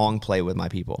for the long play with my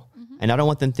people. And I don't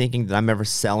want them thinking that I'm ever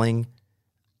selling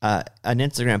an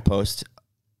Instagram post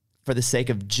for the sake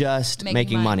of just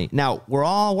making money. Now, we're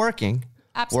all working.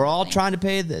 Absolutely. We're all trying to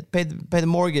pay the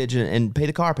mortgage and pay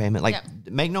the car payment. Like,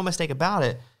 make no mistake about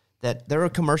it, that there are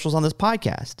commercials on this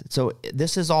podcast. So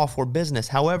this is all for business.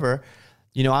 However,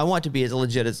 I want to be as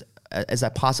legit as I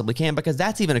possibly can, because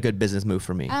that's even a good business move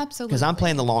for me. Absolutely. Because I'm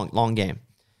playing the long game.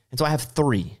 And so I have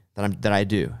 3 that I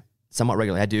do somewhat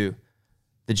regularly. I do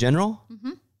the general,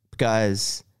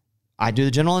 because I do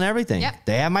the general and everything. Yep.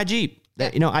 They have my Jeep.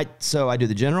 So I do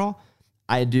the general.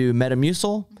 I do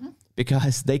Metamucil,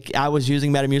 because they, I was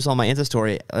using Metamucil on my Insta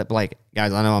story. Like,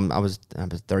 guys, I know I was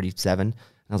 37. And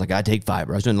I was like, I take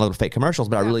fiber. I was doing little fake commercials,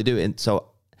 but I really do. And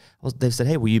so they said,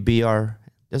 hey, will you be our,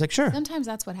 I was like, sure. Sometimes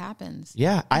that's what happens.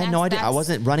 Yeah. I had no idea. I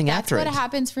wasn't running after it. That's what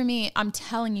happens for me. I'm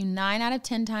telling you, 9 out of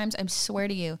 10 times, I swear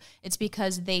to you, it's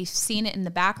because they've seen it in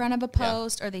the background of a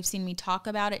post or they've seen me talk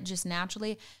about it just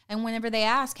naturally. And whenever they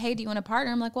ask, hey, do you want to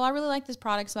partner? I'm like, well, I really like this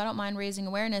product, so I don't mind raising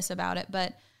awareness about it.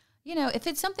 But, you know, if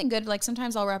it's something good, like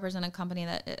sometimes I'll represent a company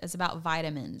that is about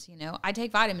vitamins, you know. I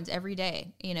take vitamins every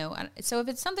day, you know. So if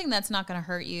it's something that's not going to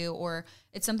hurt you or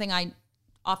it's something I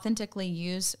authentically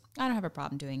use, I don't have a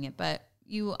problem doing it. But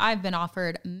I've been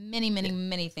offered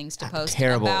many things to post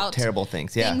terrible, about terrible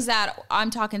things. Yeah. things that I'm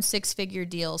talking 6-figure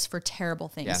deals for terrible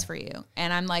things for you.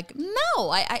 And I'm like,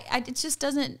 no, it just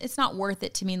doesn't, it's not worth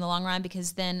it to me in the long run,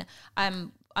 because then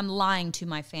I'm lying to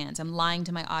my fans. I'm lying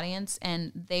to my audience,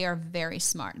 and they are very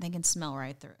smart. They can smell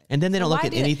right through it. And then they don't look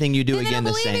at anything you do then again they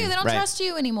the don't believe same. you. They don't Right. trust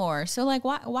you anymore. So like,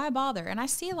 why bother? And I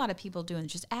see a lot of people doing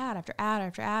just ad after ad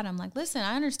after ad. I'm like, listen,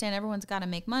 I understand everyone's got to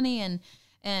make money, and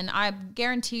I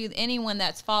guarantee you anyone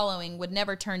that's following would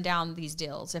never turn down these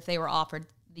deals if they were offered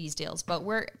these deals. But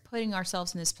we're putting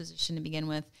ourselves in this position to begin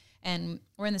with, and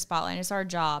we're in the spotlight. And it's our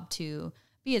job to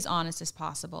be as honest as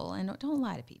possible, and don't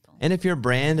lie to people. And if your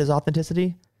brand is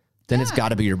authenticity, then it's got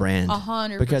to be your brand.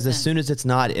 100%. Because as soon as it's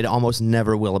not, it almost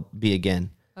never will be again.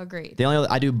 Agreed. The only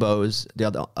I do Bose,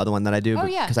 the other one that I do, Oh,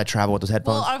 yeah. because I travel with those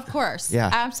headphones. Well, of course. Yeah.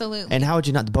 Absolutely. And how would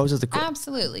you not? The Bose is the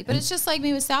Absolutely. But it's just like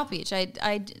me with South Beach. No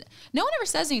one ever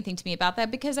says anything to me about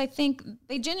that, because I think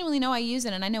they genuinely know I use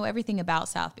it, and I know everything about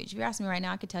South Beach. If you ask me right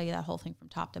now, I could tell you that whole thing from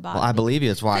top to bottom. Well, I believe you.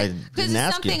 That's why I Because didn't it's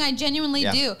ask you. something I genuinely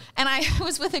Yeah. do. And I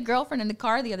was with a girlfriend in the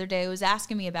car the other day who was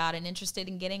asking me about it and interested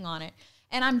in getting on it.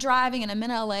 And I'm driving, and I'm in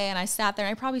LA, and I sat there,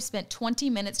 and I probably spent 20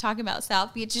 minutes talking about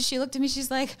South Beach. And she looked at me, she's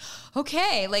like,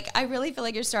 okay, like, I really feel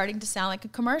like you're starting to sound like a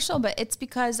commercial, but it's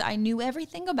because I knew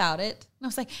everything about it. And I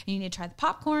was like, you need to try the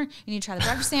popcorn, you need to try the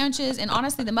breakfast sandwiches, and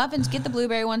honestly, the muffins, get the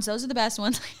blueberry ones, those are the best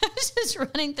ones. I was just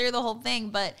running through the whole thing.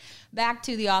 But back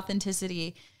to the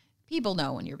authenticity, people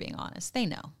know when you're being honest. They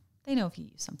know. They know if you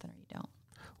use something or you don't.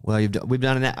 Well, we've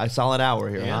done a solid hour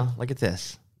here, Yeah. huh? Look at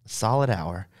this. A solid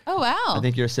hour. Oh, wow. I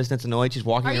think your assistant's annoyed. She's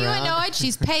walking Are you around. annoyed?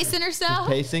 She's pacing herself.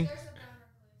 Pacing.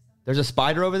 There's a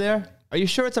spider over there. Are you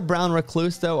sure it's a brown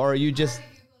recluse, though, or are you just...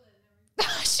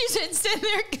 She's been sitting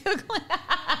there Googling.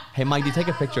 Hey, Mike, do you take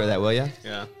a picture of that, will you?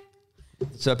 Yeah.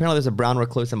 So apparently there's a brown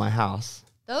recluse in my house.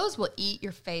 Those will eat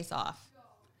your face off.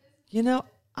 You know,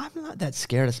 I'm not that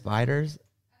scared of spiders.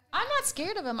 I'm not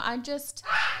scared of them. I just...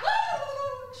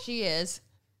 She is.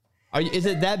 Is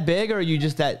it that big, or are you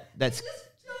just that's...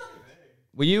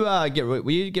 Will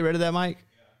you get rid of that, Mike?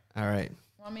 All right.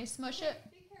 Want me to smush it?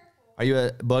 Are you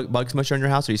a bug smusher in your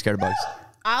house, or are you scared of bugs?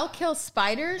 I'll kill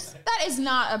spiders. That is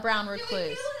not a brown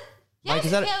recluse. Mike, Yes,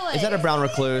 kill it. is that a brown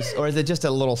recluse, or is it just a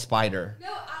little spider? No,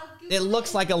 I'll Google It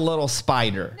looks like a little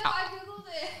spider. No, I Googled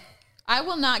it. I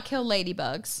will not kill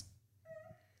ladybugs.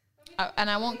 And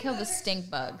I won't kill the stink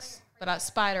bugs. But a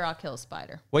spider, I'll kill a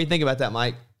spider. What do you think about that,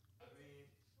 Mike?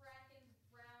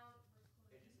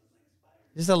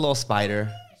 Just a little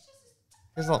spider.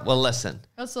 Well, listen.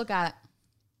 Let's look at it.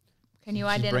 Can you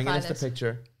She's identify bringing us this? the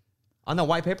picture. On the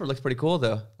white paper, it looks pretty cool,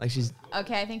 though. Like she's...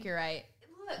 Okay, I think you're right.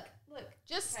 Look.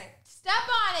 Just Okay. step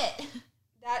on it.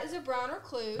 That is a brown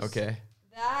recluse. Okay.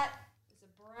 That is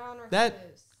a brown recluse. That-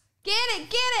 Get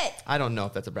it. I don't know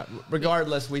if that's a brown...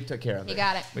 Regardless, we took care of it. You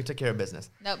got it. We took care of business.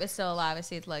 Nope, it's still alive. I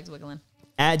see its legs wiggling.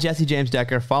 At Jesse James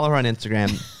Decker. Follow her on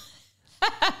Instagram.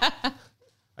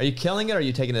 Are you killing it, or are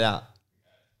you taking it out?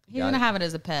 He's Got going to it. have it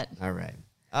as a pet. All right.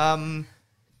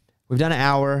 We've done an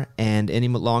hour, and any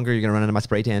longer, you're going to run into my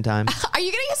spray tan time. Are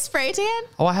you getting a spray tan?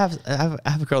 Oh, I have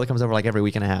a girl that comes over like every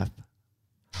week and a half.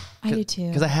 I do too.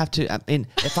 Because I have to. I mean,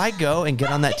 if I go and get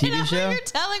on that TV show, You're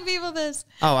telling people this.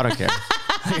 oh, I don't care.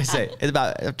 Like I say, it's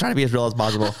about I'm trying to be as real as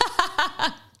possible.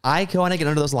 I go and I get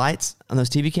under those lights on those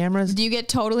TV cameras. Do you get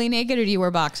totally naked or do you wear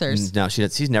boxers? No,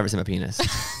 she's never seen my penis.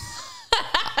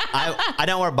 I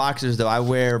don't wear boxers though. I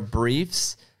wear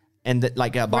briefs and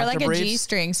like a boxer Wear like a briefs.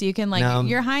 G-string so you can like No,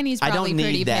 your hiney's I probably don't need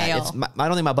pretty that. pale. I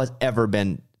don't think my butt's ever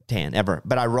been tan ever,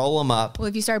 but I roll them up. Well,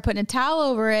 if you start putting a towel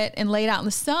over it and lay it out in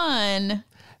the sun,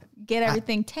 get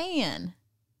everything tan.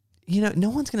 You know, no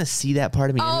one's gonna see that part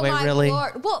of me Oh anyway. my Really?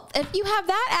 Lord. Well, if you have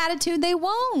that attitude, they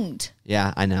won't.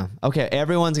 Yeah, I know. Okay,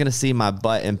 everyone's gonna see my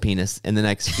butt and penis in the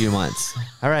next few months.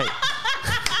 All right.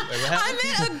 I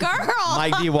meant a girl.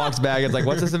 Mike D walks back. It's like,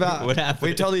 what's this about? What happened?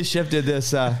 We totally shifted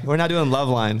this. We're not doing Love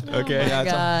Line. Okay. my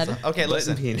God. Okay,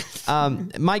 listen. penis.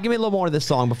 Mike, give me a little more of this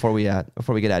song before we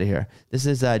get out of here. This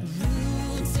is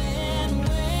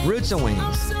Roots and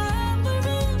Wings.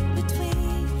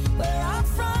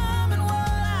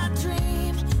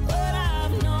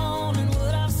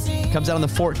 Comes out on the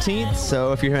 14th.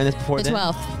 So if you're hearing this before The then,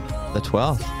 12th. the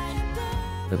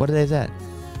 12th. Wait, what day is that?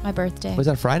 My birthday. Was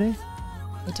that Friday?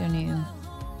 I don't know.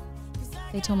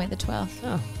 They told me the 12th.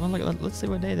 Oh, well, let's see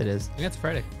what day that is. I think that's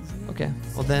Friday. Okay.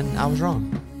 Well, then I was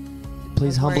wrong. Please I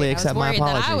was humbly worried- I was accept my worried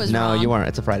that I apology. was No, wrong. you weren't.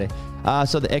 It's a Friday.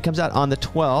 So it comes out on the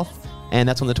 12th, and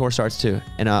that's when the tour starts too.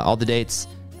 And all the dates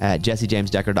at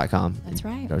jessejamesdecker.com. That's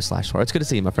right. Go to /tour. It's good to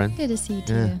see you, my friend. Good to see you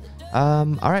too. Yeah.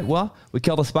 All right. Well, we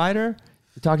killed a spider,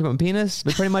 We talked about penis.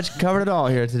 We pretty much covered it all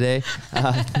here today.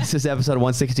 This is episode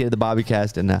 168 of the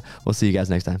Bobbycast, and we'll see you guys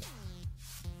next time.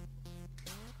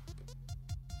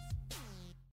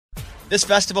 This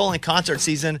festival and concert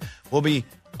season will be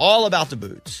all about the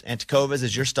boots, and Tecovas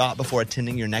is your stop before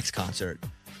attending your next concert.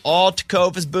 All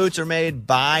Tecovas boots are made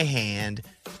by hand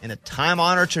in a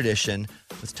time-honored tradition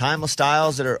with timeless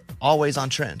styles that are always on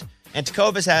trend. And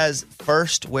Tecovas has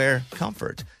first wear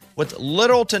comfort with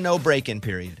little to no break-in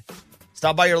period.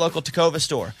 Stop by your local Tecovas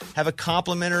store, have a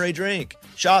complimentary drink,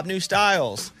 shop new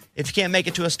styles. If you can't make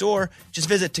it to a store, just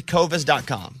visit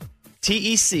tecovas.com.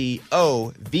 Tecovas.com.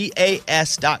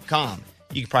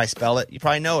 You can probably spell it. You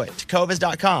probably know it.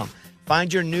 Tecovas.com.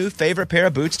 Find your new favorite pair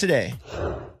of boots today.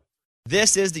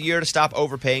 This is the year to stop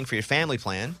overpaying for your family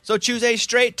plan. So choose a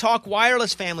Straight Talk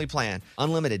Wireless family plan.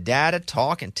 Unlimited data,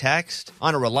 talk, and text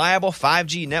on a reliable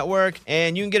 5G network.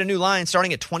 And you can get a new line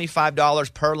starting at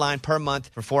 $25 per line per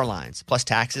month for 4 lines, plus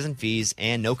taxes and fees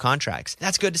and no contracts.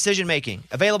 That's good decision making.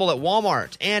 Available at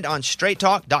Walmart and on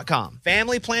straighttalk.com.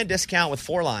 Family plan discount with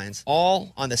 4 lines,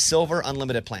 all on the Silver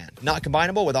Unlimited plan. Not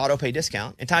combinable with auto pay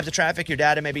discount. In times of traffic, your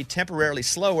data may be temporarily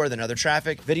slower than other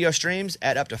traffic. Video streams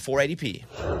at up to 480p.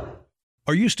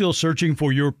 Are you still searching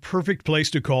for your perfect place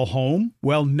to call home?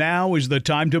 Well, now is the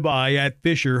time to buy at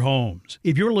Fisher Homes.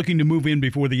 If you're looking to move in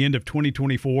before the end of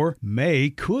 2024,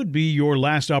 May could be your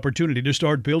last opportunity to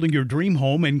start building your dream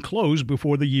home and close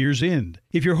before the year's end.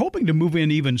 If you're hoping to move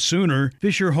in even sooner,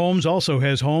 Fisher Homes also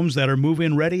has homes that are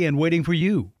move-in ready and waiting for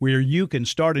you, where you can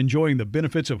start enjoying the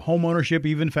benefits of homeownership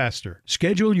even faster.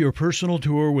 Schedule your personal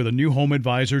tour with a new home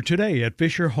advisor today at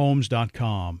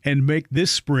FisherHomes.com and make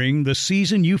this spring the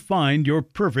season you find your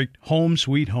perfect home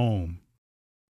sweet home.